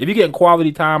 if you're getting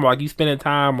quality time or like you spending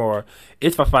time or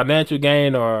it's for financial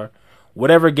gain or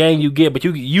whatever gain you get, but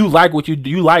you like what you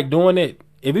like doing it.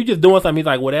 If you're just doing something, he's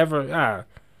like, whatever.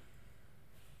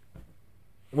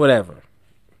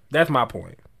 That's my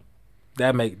point.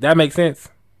 That makes sense.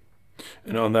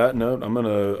 And on that note, I'm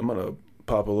gonna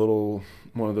pop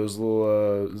one of those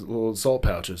little salt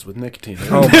pouches with nicotine.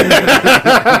 Oh,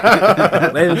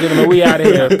 ladies and gentlemen, we out of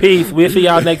here. Peace. We'll see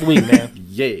y'all next week, man.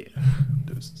 Yeah.